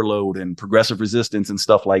training and overload and progressive resistance and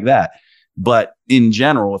stuff like that. But in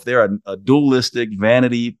general, if they're a dualistic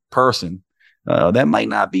vanity person, that might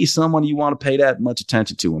not be someone you want to pay that much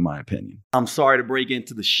attention to, in my opinion. I'm sorry to break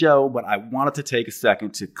into the show, but I wanted to take a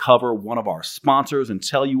second to cover one of our sponsors and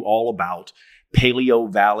tell you all about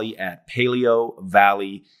Paleo Valley at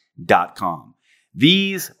paleovalley.com.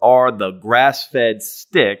 These are the grass-fed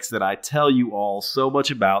sticks that I tell you all so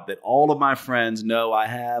much about that all of my friends know I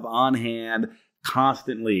have on hand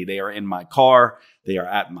constantly. They are in my car. They are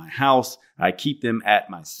at my house. I keep them at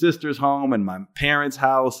my sister's home and my parents'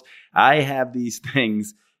 house. I have these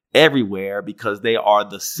things everywhere because they are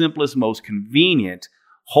the simplest, most convenient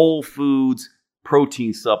whole foods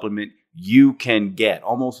protein supplement you can get.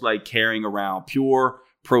 Almost like carrying around pure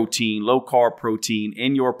protein, low carb protein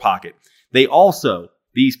in your pocket. They also,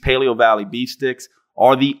 these Paleo Valley beef sticks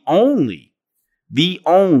are the only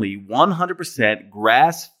 100%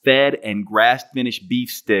 grass-fed and grass-finished beef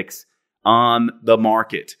sticks on the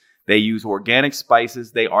market. They use organic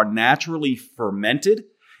spices. They are naturally fermented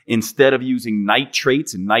instead of using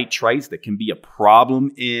nitrates and nitrites that can be a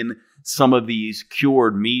problem in some of these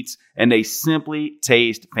cured meats. And they simply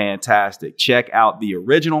taste fantastic. Check out the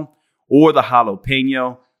original or the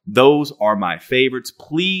jalapeno. Those are my favorites.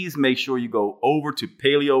 Please make sure you go over to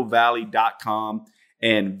paleovalley.com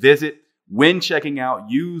and visit. When checking out,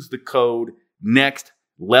 use the code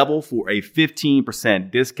NEXTLEVEL for a 15%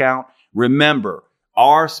 discount. Remember,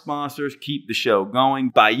 our sponsors keep the show going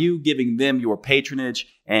by you giving them your patronage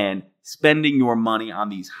and spending your money on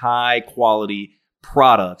these high quality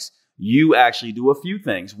products. You actually do a few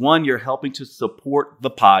things. One, you're helping to support the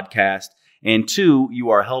podcast. And two, you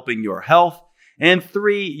are helping your health. And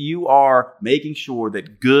three, you are making sure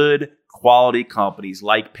that good quality companies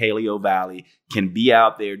like Paleo Valley can be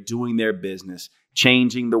out there doing their business,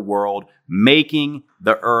 changing the world, making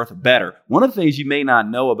the earth better. One of the things you may not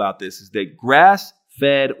know about this is that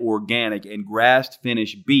grass-fed organic and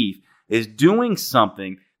grass-finished beef is doing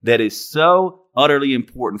something that is so utterly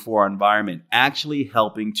important for our environment, actually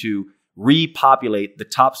helping to repopulate the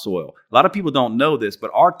topsoil. A lot of people don't know this, but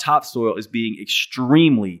our topsoil is being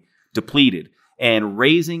extremely depleted. And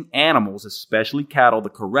raising animals, especially cattle, the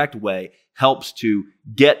correct way helps to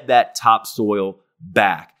get that topsoil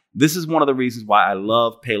back. This is one of the reasons why I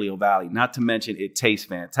love Paleo Valley. Not to mention it tastes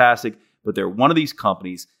fantastic, but they're one of these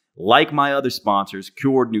companies, like my other sponsors,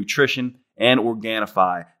 Cured Nutrition and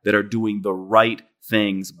Organifi, that are doing the right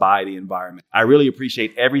things by the environment. I really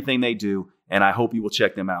appreciate everything they do, and I hope you will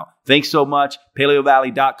check them out. Thanks so much.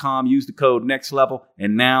 PaleoValley.com. Use the code NEXTLEVEL.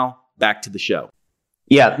 And now back to the show.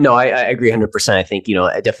 Yeah, no, I agree 100%. I think,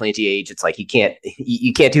 definitely at the age, it's like you can't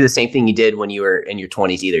do the same thing you did when you were in your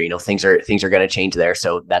 20s either. Things are going to change there.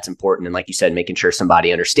 So that's important. And like you said, making sure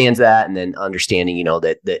somebody understands that, and then understanding,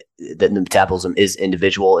 that the metabolism is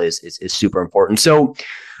individual is super important. So,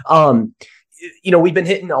 we've been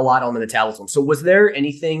hitting a lot on the metabolism. So was there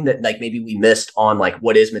anything that like maybe we missed on like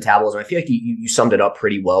what is metabolism? I feel like you summed it up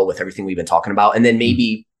pretty well with everything we've been talking about. And then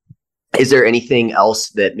maybe is there anything else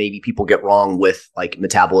that maybe people get wrong with like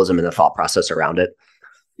metabolism and the thought process around it?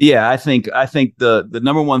 Yeah, I think the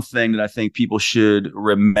number one thing that I think people should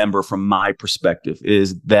remember from my perspective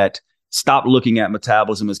is that stop looking at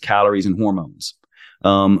metabolism as calories and hormones.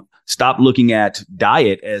 Stop looking at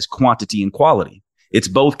diet as quantity and quality. It's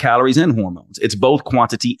both calories and hormones. It's both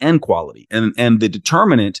quantity and quality. And the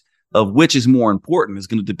determinant of which is more important is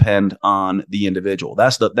going to depend on the individual.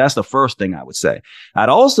 That's the first thing I would say. I'd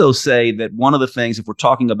also say that one of the things, if we're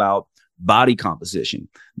talking about body composition,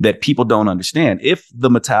 that people don't understand, if the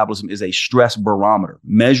metabolism is a stress barometer,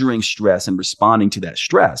 measuring stress and responding to that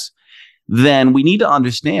stress, then we need to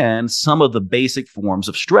understand some of the basic forms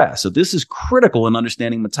of stress. So this is critical in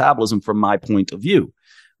understanding metabolism from my point of view.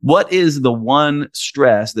 What is the one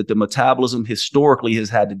stress that the metabolism historically has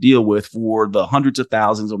had to deal with for the hundreds of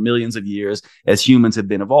thousands or millions of years as humans have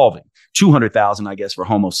been evolving? 200,000, I guess, for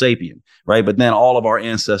Homo sapien, right? But then all of our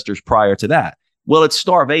ancestors prior to that. Well, it's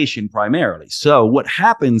starvation primarily. So what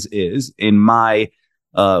happens is, in my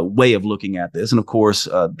way of looking at this, and of course,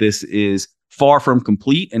 this is far from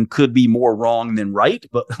complete and could be more wrong than right.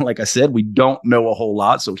 But like I said, we don't know a whole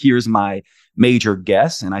lot. So here's my major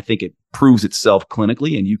guess, and I think it proves itself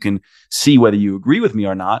clinically, and you can see whether you agree with me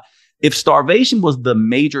or not. If starvation was the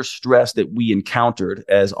major stress that we encountered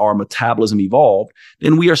as our metabolism evolved,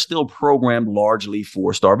 then we are still programmed largely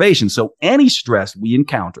for starvation. So any stress we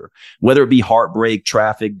encounter, whether it be heartbreak,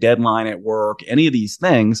 traffic, deadline at work, any of these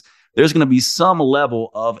things, there's going to be some level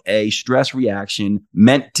of a stress reaction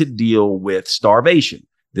meant to deal with starvation.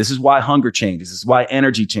 This is why hunger changes. This is why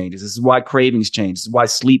energy changes. This is why cravings change. This is why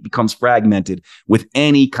sleep becomes fragmented with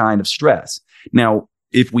any kind of stress. Now,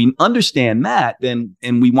 if we understand that, then,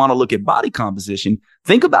 and we want to look at body composition,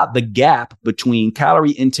 think about the gap between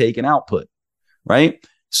calorie intake and output, right?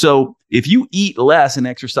 So if you eat less and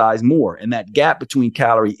exercise more, and that gap between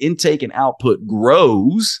calorie intake and output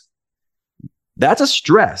grows, that's a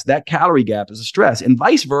stress. That calorie gap is a stress. And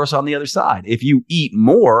vice versa on the other side. If you eat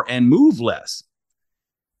more and move less,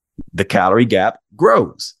 the calorie gap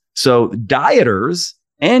grows. So dieters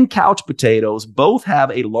and couch potatoes both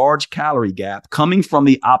have a large calorie gap coming from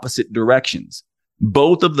the opposite directions.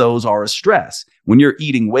 Both of those are a stress. When you're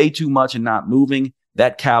eating way too much and not moving,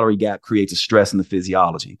 that calorie gap creates a stress in the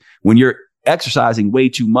physiology. When you're exercising way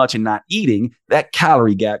too much and not eating, that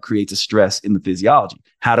calorie gap creates a stress in the physiology.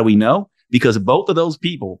 How do we know? Because both of those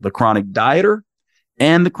people, the chronic dieter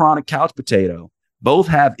and the chronic couch potato, both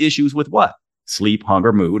have issues with what? Sleep,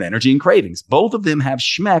 hunger, mood, energy, and cravings. Both of them have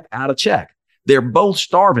schmeck out of check. They're both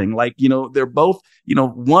starving. They're both,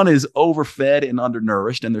 one is overfed and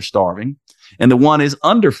undernourished and they're starving. And the one is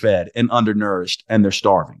underfed and undernourished and they're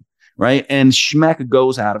starving, right? And schmeck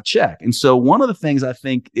goes out of check. And so one of the things I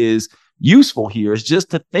think is useful here is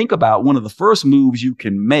just to think about one of the first moves you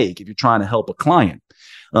can make if you're trying to help a client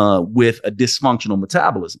with a dysfunctional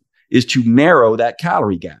metabolism is to narrow that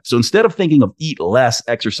calorie gap. So instead of thinking of eat less,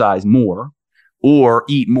 exercise more, or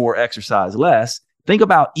eat more, exercise less, think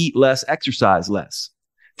about eat less, exercise less.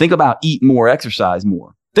 Think about eat more, exercise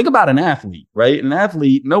more. Think about an athlete, right?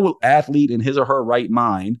 No athlete in his or her right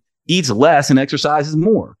mind eats less and exercises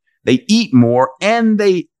more. They eat more and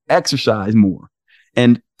they exercise more.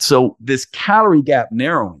 And so this calorie gap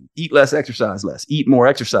narrowing, eat less, exercise less, eat more,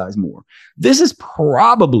 exercise more. This is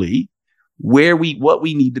probably what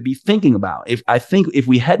we need to be thinking about. If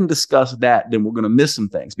we hadn't discussed that, then we're going to miss some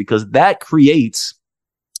things, because that creates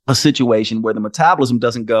a situation where the metabolism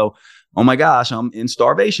doesn't go, oh my gosh, I'm in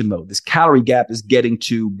starvation mode. This calorie gap is getting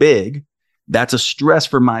too big. That's a stress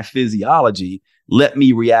for my physiology. Let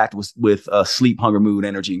me react with sleep, hunger, mood,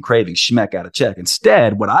 energy, and craving, schmeck out of check.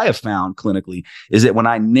 Instead, what I have found clinically is that when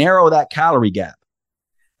I narrow that calorie gap,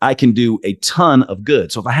 I can do a ton of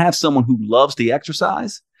good. So if I have someone who loves to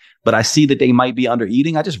exercise, but I see that they might be under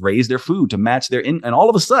eating, I just raise their food to match and all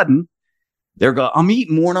of a sudden they're going, I'm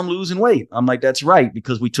eating more and I'm losing weight. I'm like, that's right,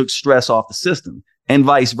 because we took stress off the system, and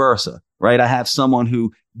vice versa, right? I have someone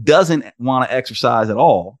who doesn't want to exercise at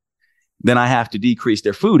all, then I have to decrease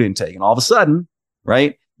their food intake. And all of a sudden,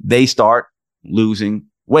 right, they start losing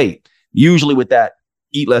weight. Usually with that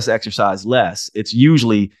eat less, exercise less, it's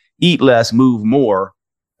usually eat less, move more,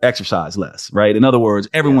 exercise less, right? In other words,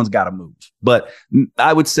 everyone's got to move. But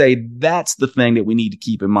I would say that's the thing that we need to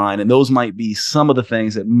keep in mind. And those might be some of the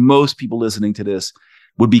things that most people listening to this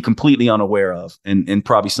would be completely unaware of, and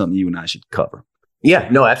probably something you and I should cover. Yeah,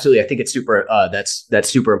 no, absolutely. I think it's super, that's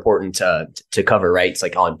super important to cover, right? It's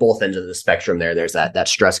like on both ends of the spectrum there's that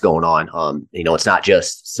stress going on. It's not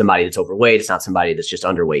just somebody that's overweight. It's not somebody that's just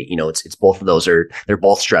underweight. It's both of those they're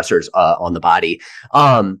both stressors on the body.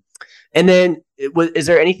 And then is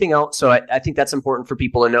there anything else? So I think that's important for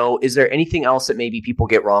people to know. Is there anything else that maybe people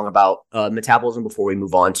get wrong about metabolism before we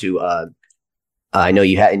move on to, I know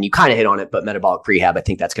you had, and you kind of hit on it, but metabolic prehab, I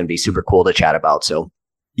think that's going to be super cool to chat about. So.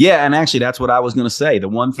 Yeah. And actually, that's what I was going to say. The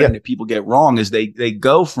one thing that people get wrong is they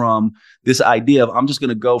go from this idea of, I'm just going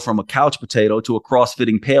to go from a couch potato to a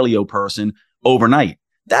crossfitting paleo person overnight.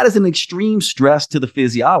 That is an extreme stress to the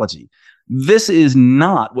physiology. This is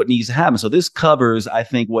not what needs to happen. So this covers, I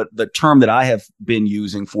think, what the term that I have been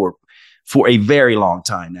using for a very long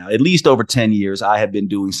time now, at least over 10 years, I have been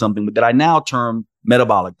doing something that I now term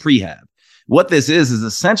metabolic prehab. What this is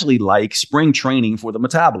essentially like spring training for the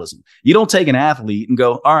metabolism. You don't take an athlete and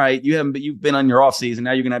go, all right, you've been on your off season.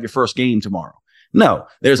 Now you're going to have your first game tomorrow. No,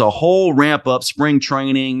 there's a whole ramp up spring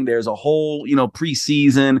training. There's a whole,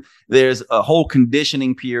 preseason. There's a whole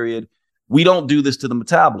conditioning period. We don't do this to the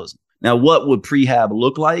metabolism. Now, what would prehab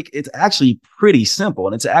look like? It's actually pretty simple.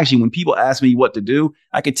 And it's actually, when people ask me what to do,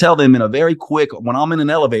 I could tell them in a very quick, when I'm in an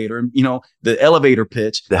elevator, the elevator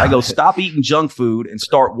pitch, I go, stop eating junk food and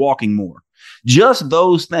start walking more. Just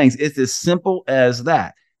those things. It's as simple as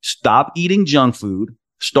that. Stop eating junk food,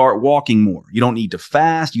 start walking more. You don't need to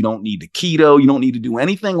fast. You don't need to keto. You don't need to do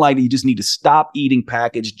anything like that. You just need to stop eating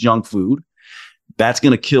packaged junk food. That's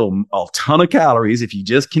going to kill a ton of calories if you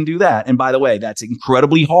just can do that. And by the way, that's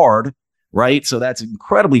incredibly hard, right? So that's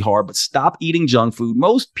incredibly hard, but stop eating junk food.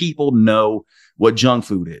 Most people know what junk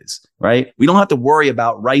food is, right? We don't have to worry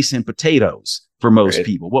about rice and potatoes for most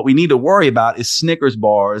people. What we need to worry about is Snickers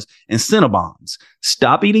bars and Cinnabons.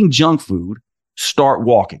 Stop eating junk food, start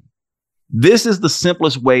walking. This is the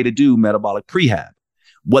simplest way to do metabolic prehab.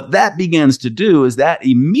 What that begins to do is that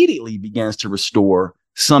immediately begins to restore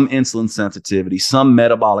some insulin sensitivity, some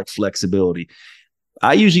metabolic flexibility.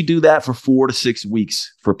 I usually do that for 4 to 6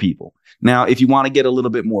 weeks for people. Now, if you want to get a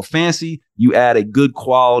little bit more fancy, you add a good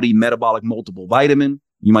quality metabolic multiple vitamin.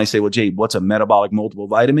 You might say, well, Jay, what's a metabolic multiple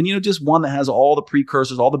vitamin? Just one that has all the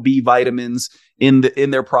precursors, all the B vitamins in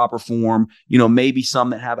their proper form. Maybe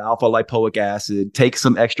some that have alpha lipoic acid, take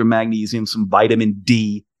some extra magnesium, some vitamin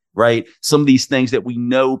D, right? Some of these things that we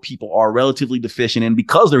know people are relatively deficient in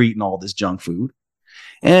because they're eating all this junk food.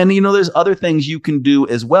 And, there's other things you can do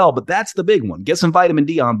as well, but that's the big one. Get some vitamin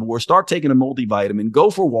D on board, start taking a multivitamin,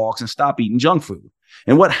 go for walks and stop eating junk food.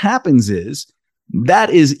 And what happens is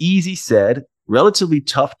that is easy said, relatively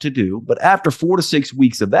tough to do. But after 4 to 6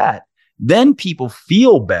 weeks of that, then people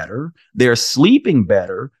feel better. They're sleeping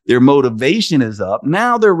better. Their motivation is up.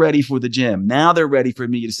 Now they're ready for the gym. Now they're ready for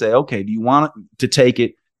me to say, okay, do you want to take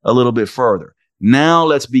it a little bit further? Now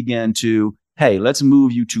let's begin to, hey, let's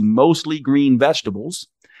move you to mostly green vegetables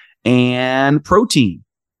and protein,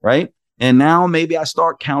 right? And now maybe I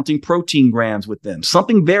start counting protein grams with them.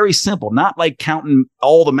 Something very simple, not like counting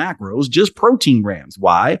all the macros, just protein grams.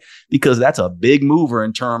 Why? Because that's a big mover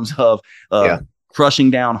in terms of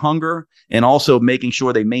crushing down hunger and also making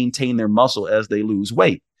sure they maintain their muscle as they lose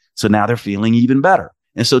weight. So now they're feeling even better.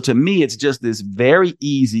 And so to me, it's just this very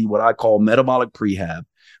easy, what I call metabolic prehab.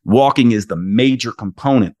 Walking is the major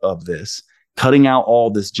component of this, cutting out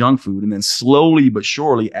all this junk food and then slowly but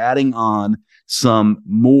surely adding on some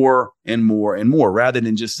more and more and more, rather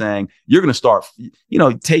than just saying, you're going to start,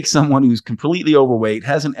 take someone who's completely overweight,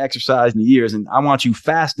 hasn't exercised in years, and I want you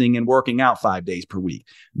fasting and working out 5 days per week.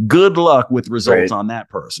 Good luck with results on that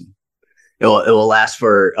person. It will last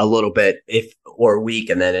for a little bit or a week,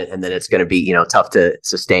 and then it's going to be tough to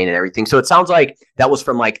sustain and everything. So it sounds like that was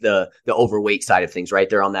from like the overweight side of things, right?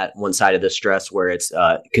 They're on that one side of the stress where it's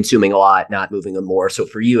consuming a lot, not moving them more. So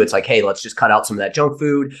for you, it's like, hey, let's just cut out some of that junk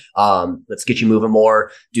food. Let's get you moving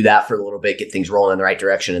more. Do that for a little bit, get things rolling in the right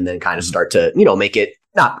direction, and then kind of start to make it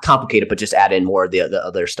not complicated, but just add in more of the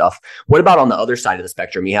other stuff. What about on the other side of the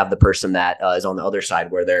spectrum? You have the person that is on the other side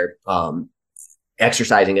where they're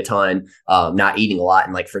exercising a ton, not eating a lot.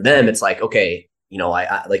 And like for them, it's like, okay,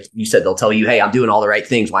 I like you said, they'll tell you, hey, I'm doing all the right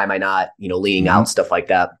things. Why am I not, leaning out, stuff like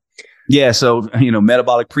that? Yeah. So,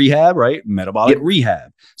 metabolic prehab, right? Metabolic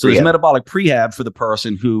rehab. So there's metabolic prehab for the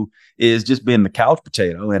person who is just been the couch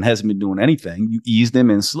potato and hasn't been doing anything. You ease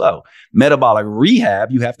them in slow. Metabolic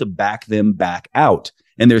rehab, you have to back them back out.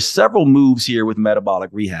 And there's several moves here with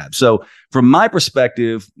metabolic rehab. So from my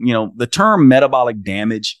perspective, the term metabolic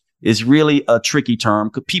damage is really a tricky term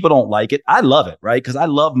because people don't like it. I love it, right? Because I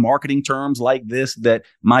love marketing terms like this that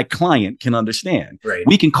my client can understand. Right.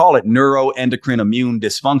 We can call it neuroendocrine immune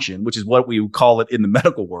dysfunction, which is what we would call it in the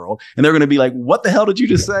medical world. And they're going to be like, what the hell did you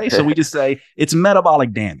just say? So we just say it's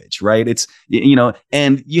metabolic damage, right? It's,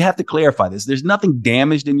 and you have to clarify this. There's nothing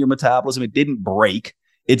damaged in your metabolism. It didn't break.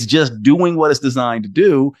 It's just doing what it's designed to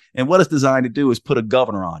do. And what it's designed to do is put a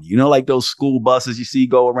governor on you. Like those school buses you see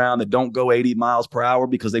go around that don't go 80 miles per hour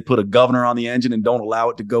because they put a governor on the engine and don't allow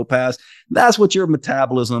it to go past. That's what your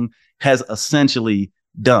metabolism has essentially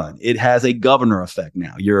done. It has a governor effect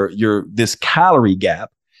now. This calorie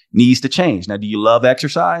gap needs to change. Now, do you love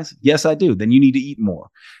exercise? Yes, I do. Then you need to eat more.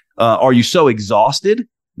 Are you so exhausted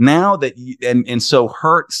now that and so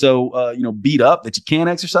hurt, beat up that you can't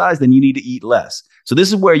exercise? Then you need to eat less. So this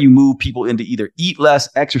is where you move people into either eat less,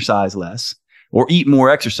 exercise less, or eat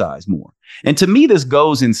more, exercise more. And to me, this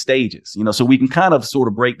goes in stages, so we can kind of sort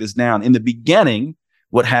of break this down. In the beginning,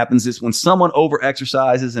 what happens is when someone over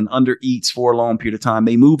exercises and under eats for a long period of time,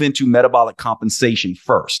 they move into metabolic compensation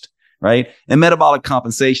first, right? And metabolic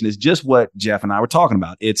compensation is just what Jeff and I were talking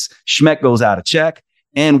about. It's schmeck goes out of check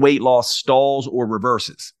and weight loss stalls or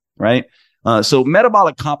reverses, right? So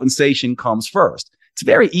metabolic compensation comes first. It's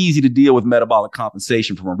very easy to deal with metabolic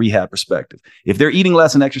compensation from a rehab perspective. If they're eating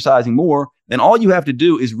less and exercising more, then all you have to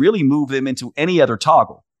do is really move them into any other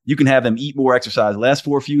toggle. You can have them eat more, exercise less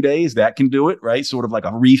for a few days. That can do it, right? Sort of like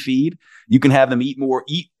a refeed. You can have them eat more,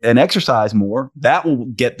 eat and exercise more. That will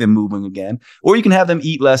get them moving again. Or you can have them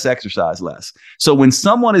eat less, exercise less. So when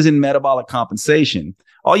someone is in metabolic compensation,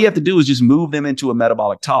 all you have to do is just move them into a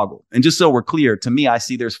metabolic toggle. And just so we're clear, to me, I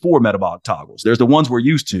see there's 4 metabolic toggles. There's the ones we're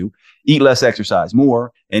used to: eat less, exercise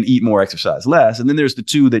more, and eat more, exercise less. And then there's the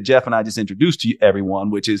 2 that Jeff and I just introduced to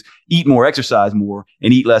everyone, which is eat more, exercise more,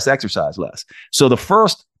 and eat less, exercise less. So the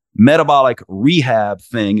first metabolic rehab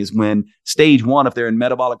thing is when stage 1, if they're in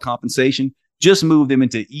metabolic compensation, just move them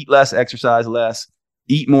into eat less, exercise less,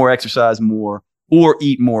 eat more, exercise more, or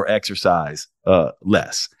eat more, exercise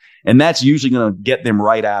less. And that's usually going to get them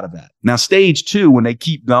right out of that. Now, stage 2, when they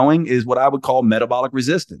keep going, is what I would call metabolic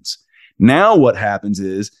resistance. Now what happens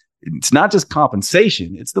is it's not just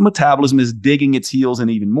compensation. It's the metabolism is digging its heels in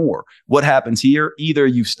even more. What happens here? Either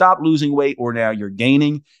you stop losing weight or now you're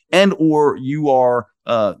gaining, and or you are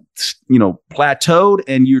plateaued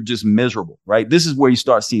and you're just miserable, right? This is where you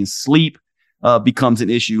start seeing sleep becomes an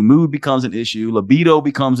issue, mood becomes an issue, libido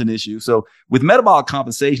becomes an issue. So with metabolic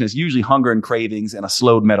compensation, it's usually hunger and cravings and a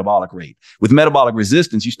slowed metabolic rate. With metabolic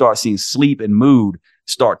resistance, you start seeing sleep and mood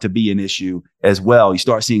start to be an issue as well. You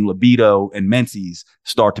start seeing libido and menses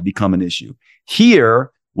start to become an issue.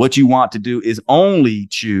 Here, what you want to do is only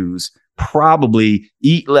choose probably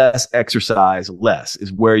eat less, exercise less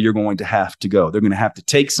is where you're going to have to go. They're going to have to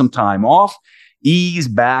take some time off, ease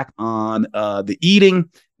back on the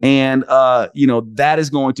eating, and, that is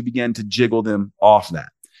going to begin to jiggle them off that.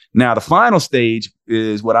 Now, the final stage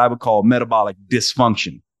is what I would call metabolic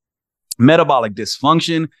dysfunction. Metabolic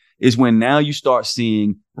dysfunction is when now you start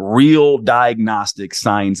seeing real diagnostic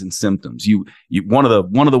signs and symptoms. One of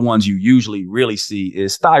the ones you usually really see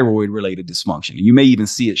is thyroid related dysfunction. You may even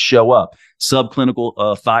see it show up,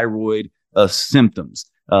 subclinical thyroid symptoms,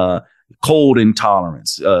 cold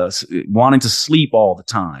intolerance, wanting to sleep all the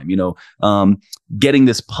time, getting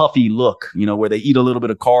this puffy look, where they eat a little bit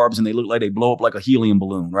of carbs and they look like they blow up like a helium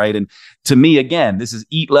balloon, right? And to me, again, this is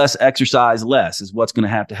eat less, exercise less is what's going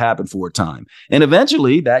to happen for a time. And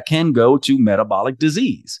eventually that can go to metabolic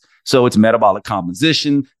disease. So it's metabolic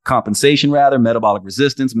compensation, metabolic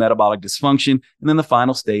resistance, metabolic dysfunction. And then the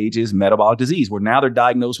final stage is metabolic disease, where now they're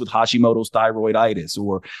diagnosed with Hashimoto's thyroiditis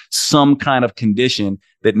or some kind of condition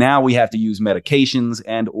that now we have to use medications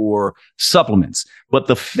and or supplements. But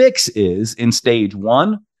the fix is in stage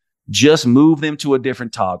 1, just move them to a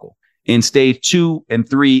different toggle. In stage 2 and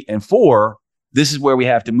 3 and 4, this is where we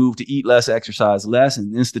have to move to eat less, exercise less,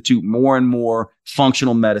 and institute more and more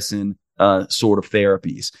functional medicine sort of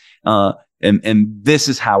therapies. And this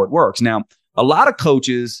is how it works. Now, a lot of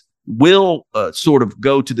coaches will sort of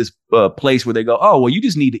go to this place where they go, oh, well, you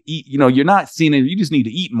just need to eat, you're not seeing it. You just need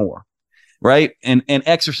to eat more, right? And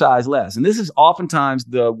exercise less. And this is oftentimes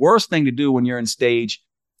the worst thing to do when you're in stage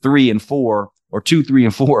 3 and 4 or 2, 3,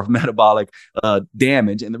 and 4 of metabolic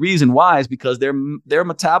damage. And the reason why is because their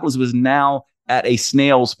metabolism is now at a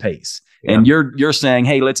snail's pace. Yeah. And you're saying,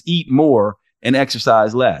 hey, let's eat more and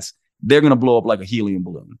exercise less. They're going to blow up like a helium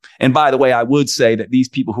balloon. And by the way, I would say that these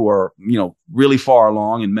people who are, really far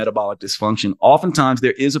along in metabolic dysfunction, oftentimes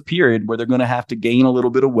there is a period where they're going to have to gain a little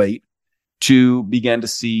bit of weight to begin to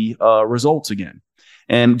see results again.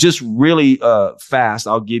 And just really fast,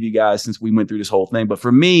 I'll give you guys, since we went through this whole thing. But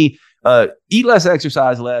for me, eat less,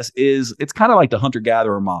 exercise less it's kind of like the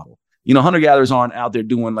hunter-gatherer model. Hunter-gatherers aren't out there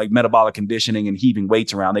doing like metabolic conditioning and heaving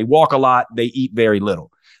weights around. They walk a lot. They eat very little.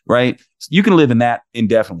 Right. You can live in that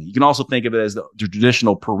indefinitely. You can also think of it as the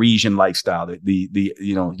traditional Parisian lifestyle, the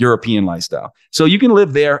European lifestyle. So you can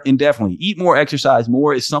live there indefinitely. Eat more, exercise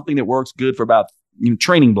more is something that works good for about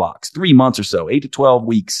training blocks, 3 months or so, 8 to 12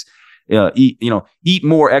 weeks. Eat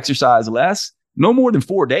more, exercise less, no more than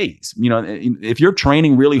 4 days. If you're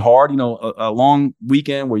training really hard, a long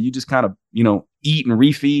weekend where you just kind of, eat and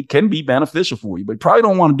refeed can be beneficial for you, but you probably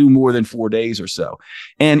don't want to do more than 4 days or so.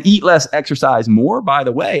 And eat less, exercise more. By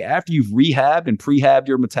the way, after you've rehabbed and prehabbed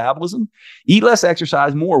your metabolism, eat less,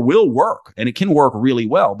 exercise more will work, and it can work really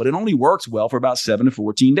well, but it only works well for about 7 to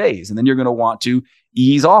 14 days. And then you're going to want to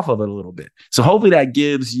ease off of it a little bit. So hopefully that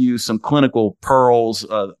gives you some clinical pearls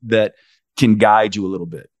that can guide you a little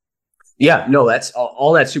bit. Yeah, no, that's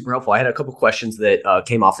all that's super helpful. I had a couple questions that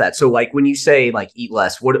came off that. So like when you say like eat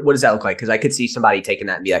less, what does that look like? Because I could see somebody taking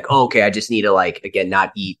that and be like, oh, okay, I just need to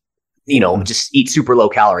not eat, just eat super low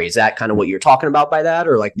calorie. Is that kind of what you're talking about by that?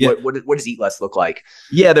 Or like what does eat less look like?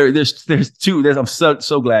 Yeah, there's two. I'm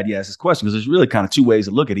so glad you asked this question, because there's really kind of 2 ways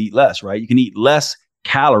to look at eat less, right? You can eat less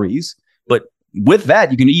calories, but with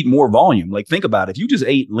that, you can eat more volume. Like, think about it. If you just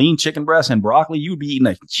ate lean chicken breast and broccoli, you'd be eating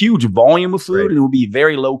a huge volume of food, right, and it would be a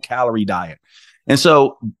very low calorie diet. And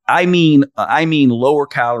so I mean lower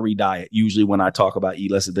calorie diet usually when I talk about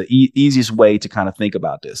eat less is the easiest way to kind of think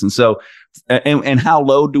about this. And so, and how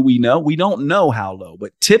low do we know? We don't know how low,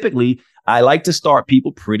 but typically I like to start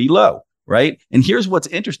people pretty low. right? And here's what's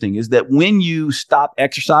interesting is that when you stop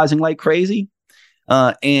exercising like crazy,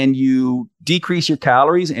 and you decrease your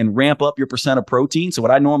calories and ramp up your percent of protein. So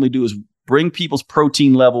what I normally do is bring people's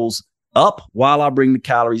protein levels up while I bring the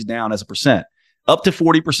calories down as a percent, up to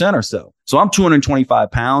 40% or so. So I'm 225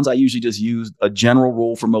 pounds. I usually just use a general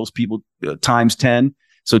rule for most people, times 10.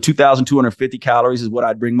 So 2,250 calories is what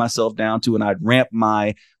I'd bring myself down to, and I'd ramp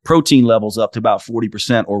my protein levels up to about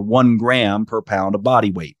 40% or 1 gram per pound of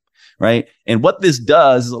body weight, right? And what this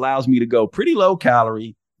does is allows me to go pretty low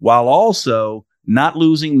calorie while also not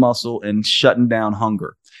losing muscle and shutting down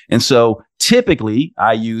hunger. And so typically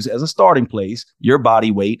I use as a starting place your body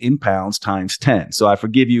weight in pounds times 10. So I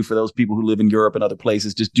forgive you for those people who live in Europe and other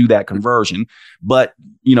places, just do that conversion. But,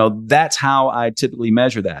 that's how I typically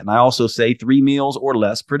measure that. And I also say 3 meals or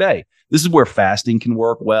less per day. This is where fasting can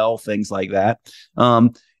work well, things like that.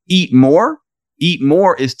 Eat more. Eat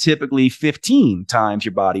more is typically 15 times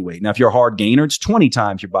your body weight. Now, if you're a hard gainer, it's 20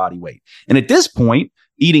 times your body weight. And at this point,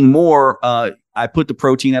 eating more, I put the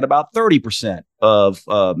protein at about 30% of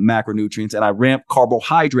macronutrients, and I ramp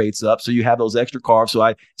carbohydrates up. So you have those extra carbs. So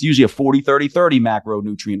it's usually a 40-30-30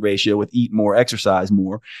 macronutrient ratio with eat more, exercise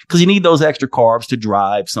more, because you need those extra carbs to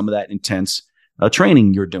drive some of that intense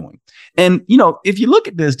training you're doing. And, if you look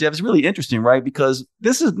at this, Jeff, it's really interesting, right? Because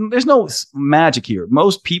there's no magic here.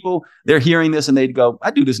 Most people, they're hearing this and they go,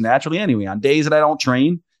 I do this naturally anyway. On days that I don't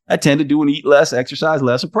train, I tend to do an eat less, exercise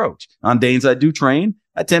less approach. On days I do train,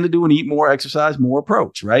 I tend to do an eat more, exercise more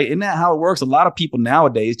approach, right? Isn't that how it works? A lot of people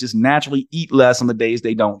nowadays just naturally eat less on the days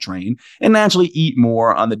they don't train and naturally eat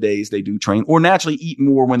more on the days they do train, or naturally eat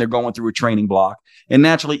more when they're going through a training block and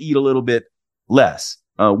naturally eat a little bit less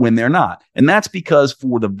when they're not. And that's because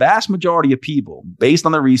for the vast majority of people, based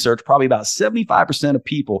on the research, probably about 75% of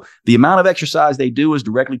people, the amount of exercise they do is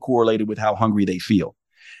directly correlated with how hungry they feel.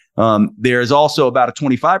 There's also about a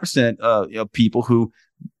 25% of people who,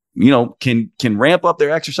 can ramp up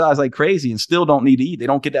their exercise like crazy and still don't need to eat. They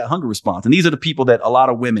don't get that hunger response. And these are the people that a lot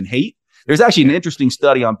of women hate. There's actually an interesting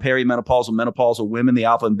study on perimenopausal, menopausal women, the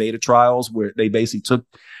alpha and beta trials, where they basically took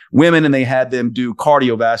women and they had them do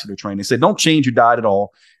cardiovascular training. They said, don't change your diet at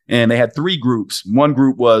all. And they had 3 groups. One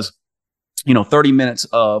group was, 30 minutes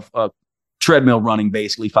of treadmill running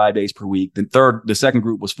basically 5 days per week. The second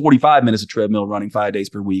group was 45 minutes of treadmill running 5 days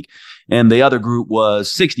per week. And the other group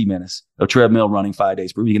was 60 minutes of treadmill running 5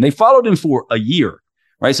 days per week. And they followed them for a year,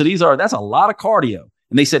 right? So that's a lot of cardio.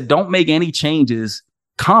 And they said, don't make any changes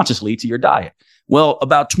consciously to your diet. Well,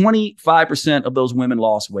 about 25% of those women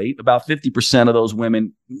lost weight. About 50% of those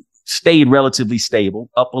women stayed relatively stable,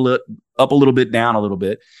 up a little bit, down a little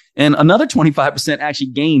bit. And another 25% actually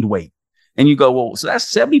gained weight. And you go, well, so that's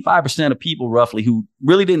 75% of people roughly who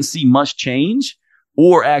really didn't see much change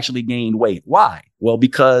or actually gained weight. Why? Well,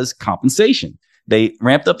 because compensation. They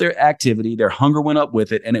ramped up their activity, their hunger went up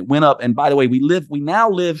with it, and it went up. And by the way, we now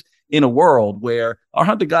live in a world where our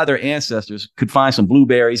hunter-gatherer ancestors could find some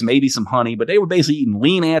blueberries, maybe some honey, but they were basically eating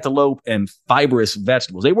lean antelope and fibrous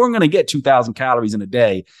vegetables. They weren't going to get 2,000 calories in a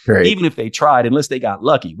day, right, even if they tried, unless they got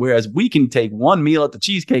lucky. Whereas we can take one meal at the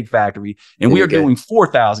Cheesecake Factory and we are doing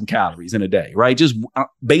 4,000 calories in a day, right? Just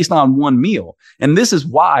based on one meal. And this is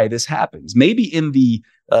why this happens. Maybe in the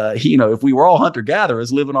if we were all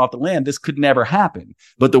hunter-gatherers living off the land, this could never happen.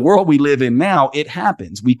 But the world we live in now, it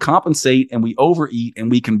happens. We compensate and we overeat, and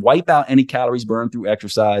we can wipe out any calories burned through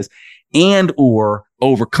exercise and or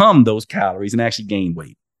overcome those calories and actually gain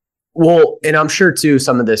weight. Well, and I'm sure too,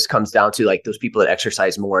 some of this comes down to like those people that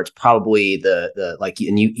exercise more. It's probably the like,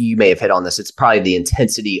 and you may have hit on this. It's probably the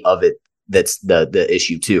intensity of it that's the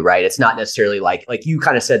issue too, right? It's not necessarily like you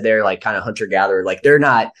kind of said there, like kind of hunter gatherer, like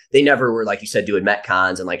they never were, like you said, doing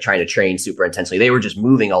Metcons and like trying to train super intensely. They were just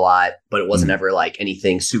moving a lot, but it wasn't ever like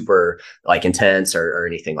anything super like intense or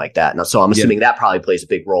anything like that. And so I'm assuming that probably plays a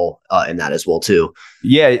big role in that as well too.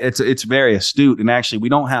 Yeah, it's very astute. And actually, we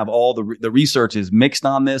don't have all the research is mixed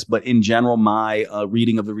on this, but in general, my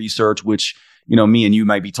reading of the research, which me and you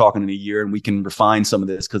might be talking in a year and we can refine some of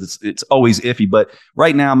this because it's always iffy. But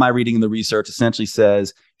right now, my reading of the research essentially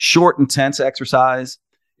says short, intense exercise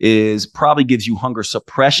probably gives you hunger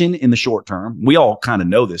suppression in the short term. We all kind of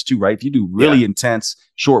know this too, right? If you do really intense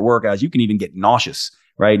short workouts, you can even get nauseous,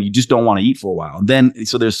 right? You just don't want to eat for a while. And then,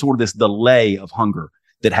 so there's sort of this delay of hunger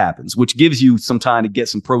that happens, which gives you some time to get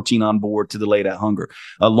some protein on board to delay that hunger.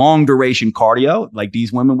 A long duration cardio, like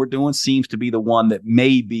these women were doing, seems to be the one that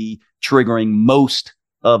may be triggering most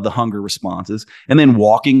of the hunger responses. And then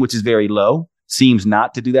walking, which is very low, seems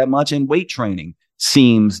not to do that much. And weight training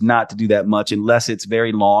seems not to do that much unless it's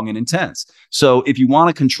very long and intense. So if you want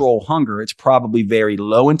to control hunger, it's probably very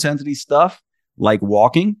low intensity stuff like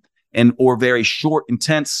walking or very short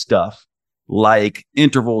intense stuff like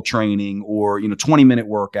interval training or, 20-minute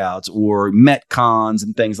workouts or metcons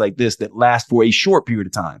and things like this that last for a short period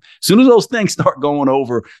of time. As soon as those things start going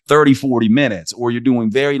over 30, 40 minutes, or you're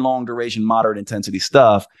doing very long duration, moderate intensity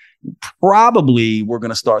stuff, probably we're going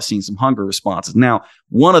to start seeing some hunger responses. Now,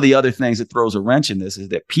 one of the other things that throws a wrench in this is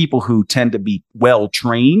that people who tend to be well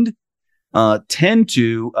trained tend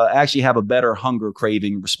to actually have a better hunger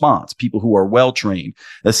craving response. People who are well trained.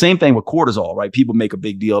 The same thing with cortisol, right? People make a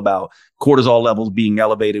big deal about cortisol levels being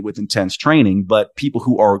elevated with intense training, but people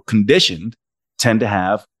who are conditioned tend to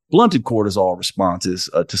have blunted cortisol responses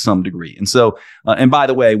to some degree. And so, and by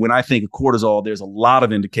the way, when I think of cortisol, there's a lot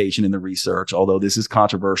of indication in the research, although this is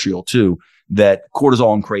controversial too, that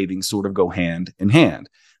cortisol and cravings sort of go hand in hand.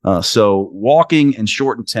 So walking and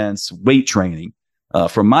short, intense weight training,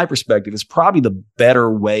 from my perspective, is probably the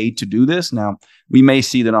better way to do this. Now, we may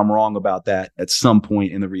see that I'm wrong about that at some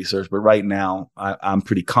point in the research, but right now I'm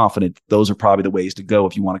pretty confident those are probably the ways to go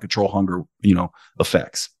if you want to control hunger,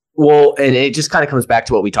 effects. Well, and it just kind of comes back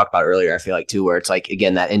to what we talked about earlier, I feel like, too, where it's like,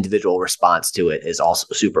 again, that individual response to it is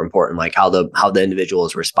also super important, like how the individual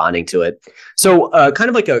is responding to it. So kind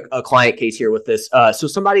of like a client case here with this. So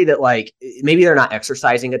somebody that like maybe they're not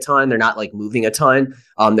exercising a ton, they're not like moving a ton,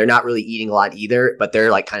 they're not really eating a lot either, but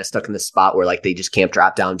they're like kind of stuck in this spot where like they just can't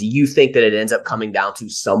drop down. Do you think that it ends up coming down to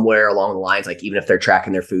somewhere along the lines, like even if they're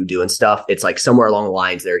tracking their food, doing stuff, it's like somewhere along the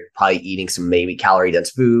lines they're probably eating some maybe calorie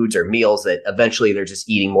dense foods or meals that eventually they're just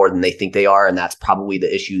eating more than they think they are, and that's probably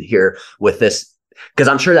the issue here with this, because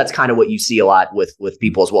I'm sure that's kind of what you see a lot with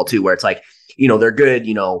people as well too, where it's like, they're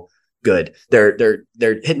good, they're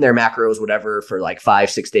hitting their macros, whatever, for like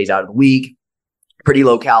 5-6 days out of the week, pretty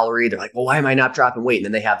low calorie. They're like, well, why am I not dropping weight? And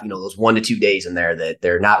then they have, those 1 to 2 days in there that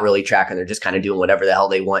they're not really tracking. They're just kind of doing whatever the hell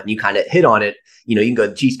they want. And you kind of hit on it. You can go to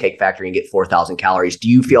the Cheesecake Factory and get 4,000 calories. Do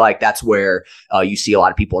you feel like that's where you see a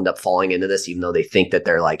lot of people end up falling into this, even though they think that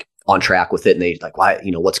they're like on track with it and they like, why,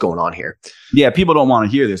 what's going on here? Yeah, people don't want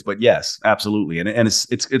to hear this, but yes, absolutely. And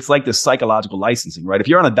it's like this psychological licensing, right? If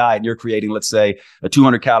you're on a diet and you're creating, let's say, a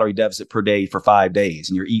 200 calorie deficit per day for 5 days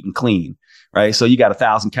and you're eating clean, right? So you got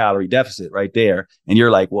 1,000 calorie deficit right there. And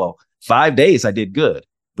you're like, well, 5 days I did good.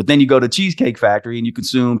 But then you go to Cheesecake Factory and you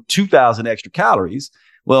consume 2,000 extra calories.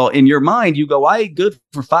 Well, in your mind, you go, I ate good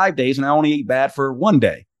for 5 days and I only ate bad for 1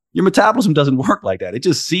 day. Your metabolism doesn't work like that. It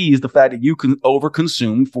just sees the fact that you can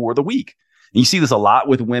overconsume for the week. And you see this a lot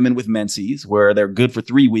with women with menses, where they're good for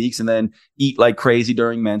 3 weeks and then eat like crazy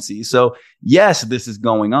during menses. So yes, this is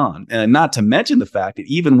going on. And not to mention the fact that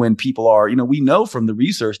even when people are, we know from the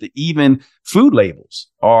research that even food labels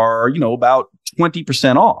are, about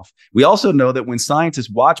 20% off. We also know that when scientists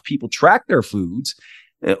watch people track their foods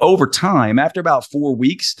over time, after about 4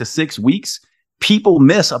 weeks to 6 weeks, people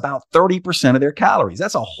miss about 30% of their calories.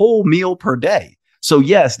 That's a whole meal per day. So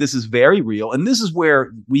yes, this is very real. And this is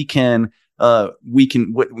where we can,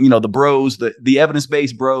 the bros, the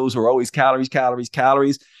evidence-based bros who are always calories.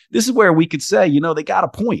 This is where we could say, they got a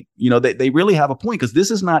point. They really have a point, because this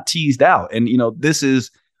is not teased out. And, this is,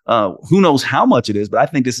 who knows how much it is, but I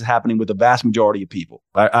think this is happening with the vast majority of people.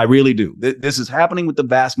 I really do. This is happening with the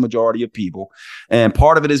vast majority of people. And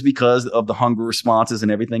part of it is because of the hunger responses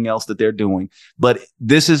and everything else that they're doing. But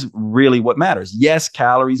this is really what matters. Yes,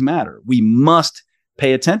 calories matter. We must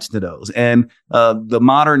pay attention to those. And the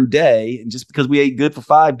modern day, and just because we ate good for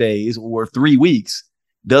 5 days or 3 weeks,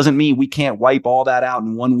 doesn't mean we can't wipe all that out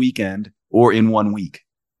in one weekend or in 1 week.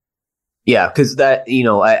 Yeah, because that,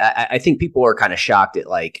 I think people are kind of shocked at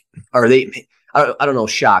like, are they, I don't know,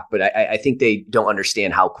 shocked, but I think they don't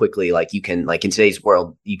understand how quickly, like you can, like in today's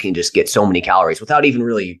world, you can just get so many calories without even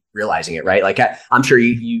really realizing it, right? Like I'm sure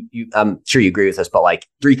I'm sure you agree with this, but like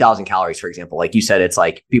 3,000 calories, for example, like you said, it's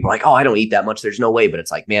like people are like, oh, I don't eat that much. There's no way. But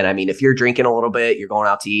it's like, man, I mean, if you're drinking a little bit, you're going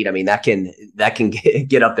out to eat. I mean, that can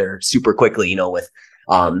get up there super quickly, with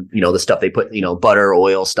the stuff they put, butter,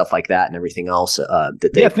 oil, stuff like that, and everything else that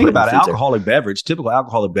they think about it. Alcoholic beverage. Typical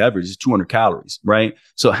alcoholic beverage is 200 calories, right?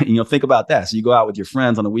 So think about that. So you go out with your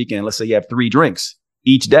friends on the weekend. Let's say you have 3 drinks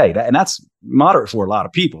each day, and that's moderate for a lot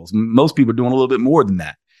of people. Most people are doing a little bit more than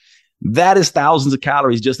that. That is thousands of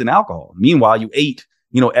calories just in alcohol. Meanwhile, you ate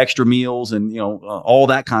extra meals and, all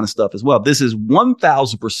that kind of stuff as well. This is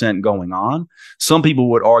 1,000% going on. Some people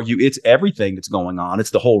would argue it's everything that's going on. It's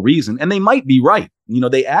the whole reason. And they might be right.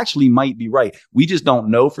 They actually might be right. We just don't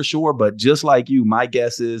know for sure. But just like you, my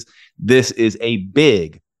guess is this is a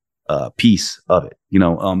big piece of it,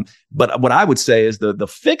 but what I would say is the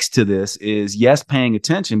fix to this is, yes, paying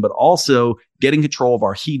attention, but also getting control of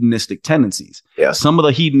our hedonistic tendencies. Yeah. Some of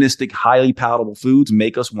the hedonistic, highly palatable foods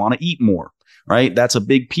make us want to eat more. right? That's a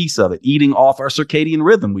big piece of it. Eating off our circadian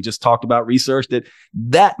rhythm. We just talked about research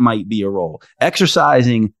that might be a role.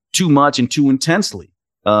 Exercising too much and too intensely,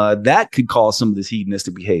 that could cause some of this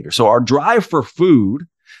hedonistic behavior. So our drive for food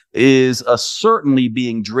is certainly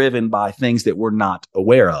being driven by things that we're not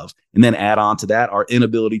aware of. And then add on to that our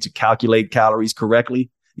inability to calculate calories correctly,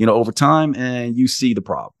 over time, and you see the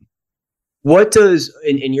problem. What does,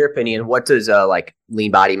 in your opinion, what does like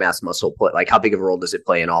lean body mass muscle play? Like, how big of a role does it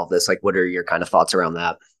play in all of this? Like, what are your kind of thoughts around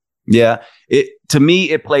that? Yeah, to me,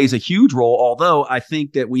 it plays a huge role, although I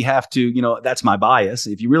think that we have to, that's my bias.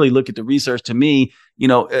 If you really look at the research, to me,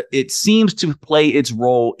 it seems to play its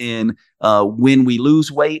role in when we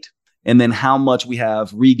lose weight and then how much we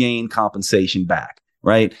have regained compensation back.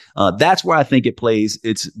 Right. That's where I think it plays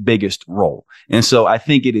its biggest role. And so I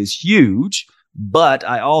think it is huge. But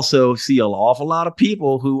I also see an awful lot of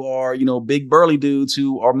people who are, big burly dudes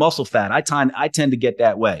who are muscle fat. I tend to get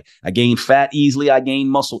that way. I gain fat easily. I gain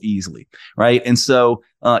muscle easily. Right. And so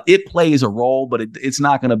it plays a role, but it's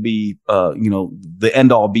not going to be, the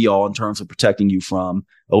end all be all in terms of protecting you from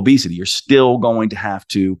obesity. You're still going to have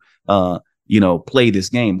to, play this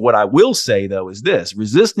game. What I will say, though, is this: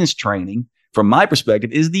 resistance training, from my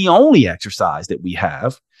perspective, is the only exercise that we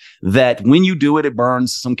have that when you do it, it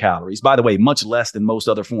burns some calories. By the way, much less than most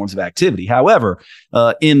other forms of activity. However,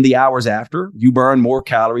 in the hours after, you burn more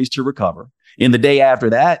calories to recover. In the day after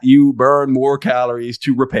that, you burn more calories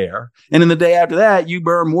to repair. And in the day after that, you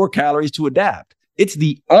burn more calories to adapt. It's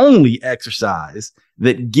the only exercise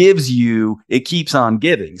that it keeps on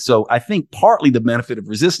giving. So I think partly the benefit of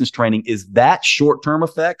resistance training is that short-term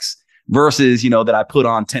effects versus, that I put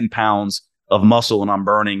on 10 pounds of muscle and I'm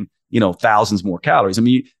burning, thousands more calories. I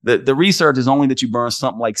mean, the research is only that you burn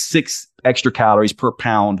something like 6 extra calories per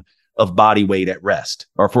pound of body weight at rest,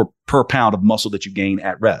 or per pound of muscle that you gain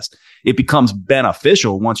at rest. It becomes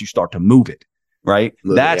beneficial once you start to move it, right?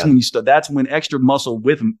 That's when extra muscle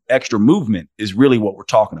with extra movement is really what we're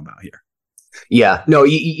talking about here. Yeah, no,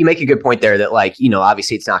 you make a good point there that, like,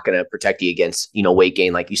 obviously it's not going to protect you against, weight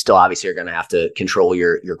gain. Like, you still obviously are going to have to control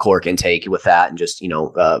your caloric intake with that and just,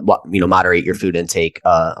 moderate your food intake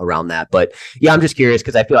around that. But yeah, I'm just curious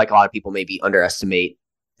because I feel like a lot of people maybe underestimate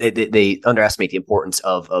the importance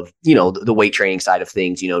of the weight training side of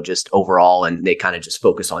things, just overall. And they kind of just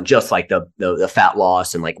focus on just like the fat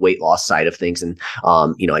loss and like weight loss side of things. And,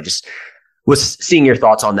 I just was seeing your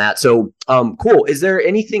thoughts on that. So cool. Is there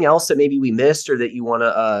anything else that maybe we missed or that you want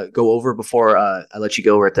to go over before I let you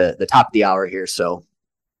go? We're at the top of the hour here. So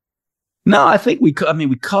no, I think we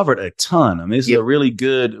covered a ton. I mean, this is a really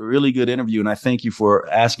good interview. And I thank you for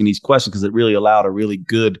asking these questions because it really allowed a really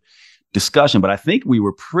good discussion. But I think we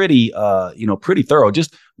were pretty thorough.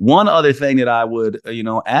 Just one other thing that I would,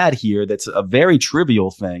 add here that's a very trivial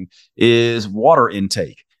thing is water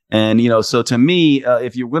intake. And, so to me,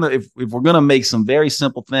 if we're going to make some very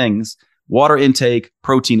simple things, water intake,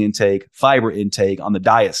 protein intake, fiber intake on the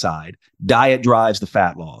diet side, diet drives the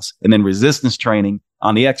fat loss, and then resistance training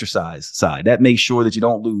on the exercise side. That makes sure that you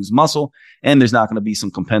don't lose muscle and there's not going to be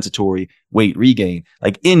some compensatory weight regain.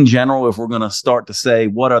 Like, in general, if we're going to start to say,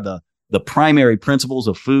 what are the primary principles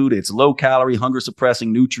of food? It's low calorie, hunger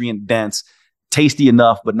suppressing, nutrient dense, tasty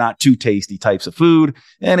enough, but not too tasty types of food.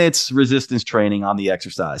 And it's resistance training on the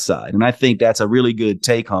exercise side. And I think that's a really good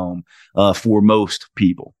take home for most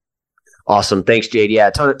people. Awesome. Thanks, Jade. Yeah,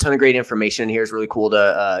 a ton of great information here. It's really cool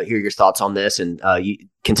to hear your thoughts on this. And you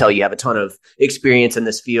can tell you have a ton of experience in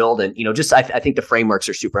this field. And, I think the frameworks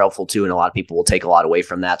are super helpful too. And a lot of people will take a lot away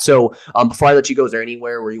from that. So before I let you go, is there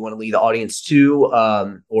anywhere where you want to lead the audience to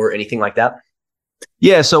or anything like that?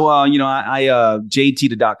 Yeah. So, I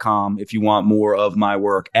jadetita.com if you want more of my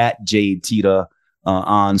work, at jadetita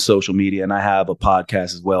on social media. And I have a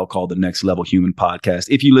podcast as well called the Next Level Human Podcast.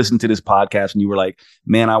 If you listen to this podcast and you were like,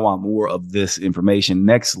 man, I want more of this information,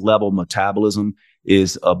 Next Level Metabolism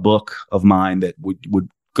is a book of mine that would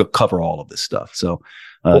cover all of this stuff. So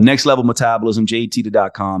Next Level Metabolism,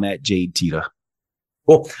 jadetita.com, at jadetita.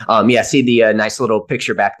 Cool. I see the nice little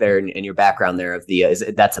picture back there in your background there of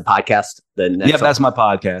that's a podcast. That's my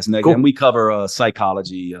podcast. And, cool. And we cover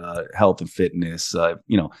psychology, health and fitness,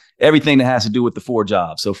 everything that has to do with the 4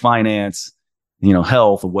 jobs. So finance,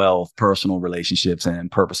 health, wealth, personal relationships,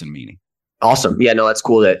 and purpose and meaning. Awesome. Yeah, no, that's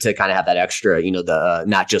cool to kind of have that extra, the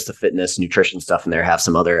not just the fitness, nutrition stuff in there, have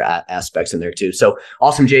some other aspects in there too. So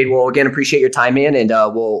awesome, Jade. Well, again, appreciate your time, man. And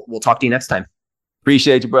we'll talk to you next time.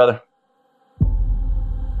 Appreciate you, brother.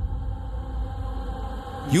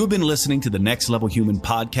 You have been listening to the Next Level Human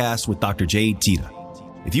Podcast with Dr. Jade Tita.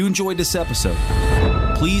 If you enjoyed this episode,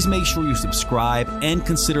 please make sure you subscribe and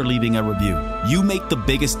consider leaving a review. You make the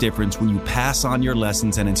biggest difference when you pass on your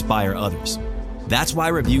lessons and inspire others. That's why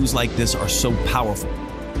reviews like this are so powerful.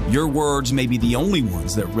 Your words may be the only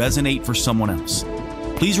ones that resonate for someone else.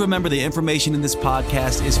 Please remember the information in this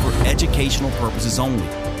podcast is for educational purposes only.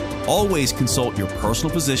 Always consult your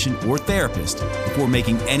personal physician or therapist before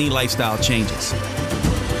making any lifestyle changes.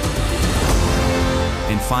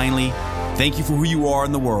 And finally, thank you for who you are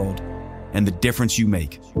in the world and the difference you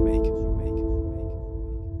make.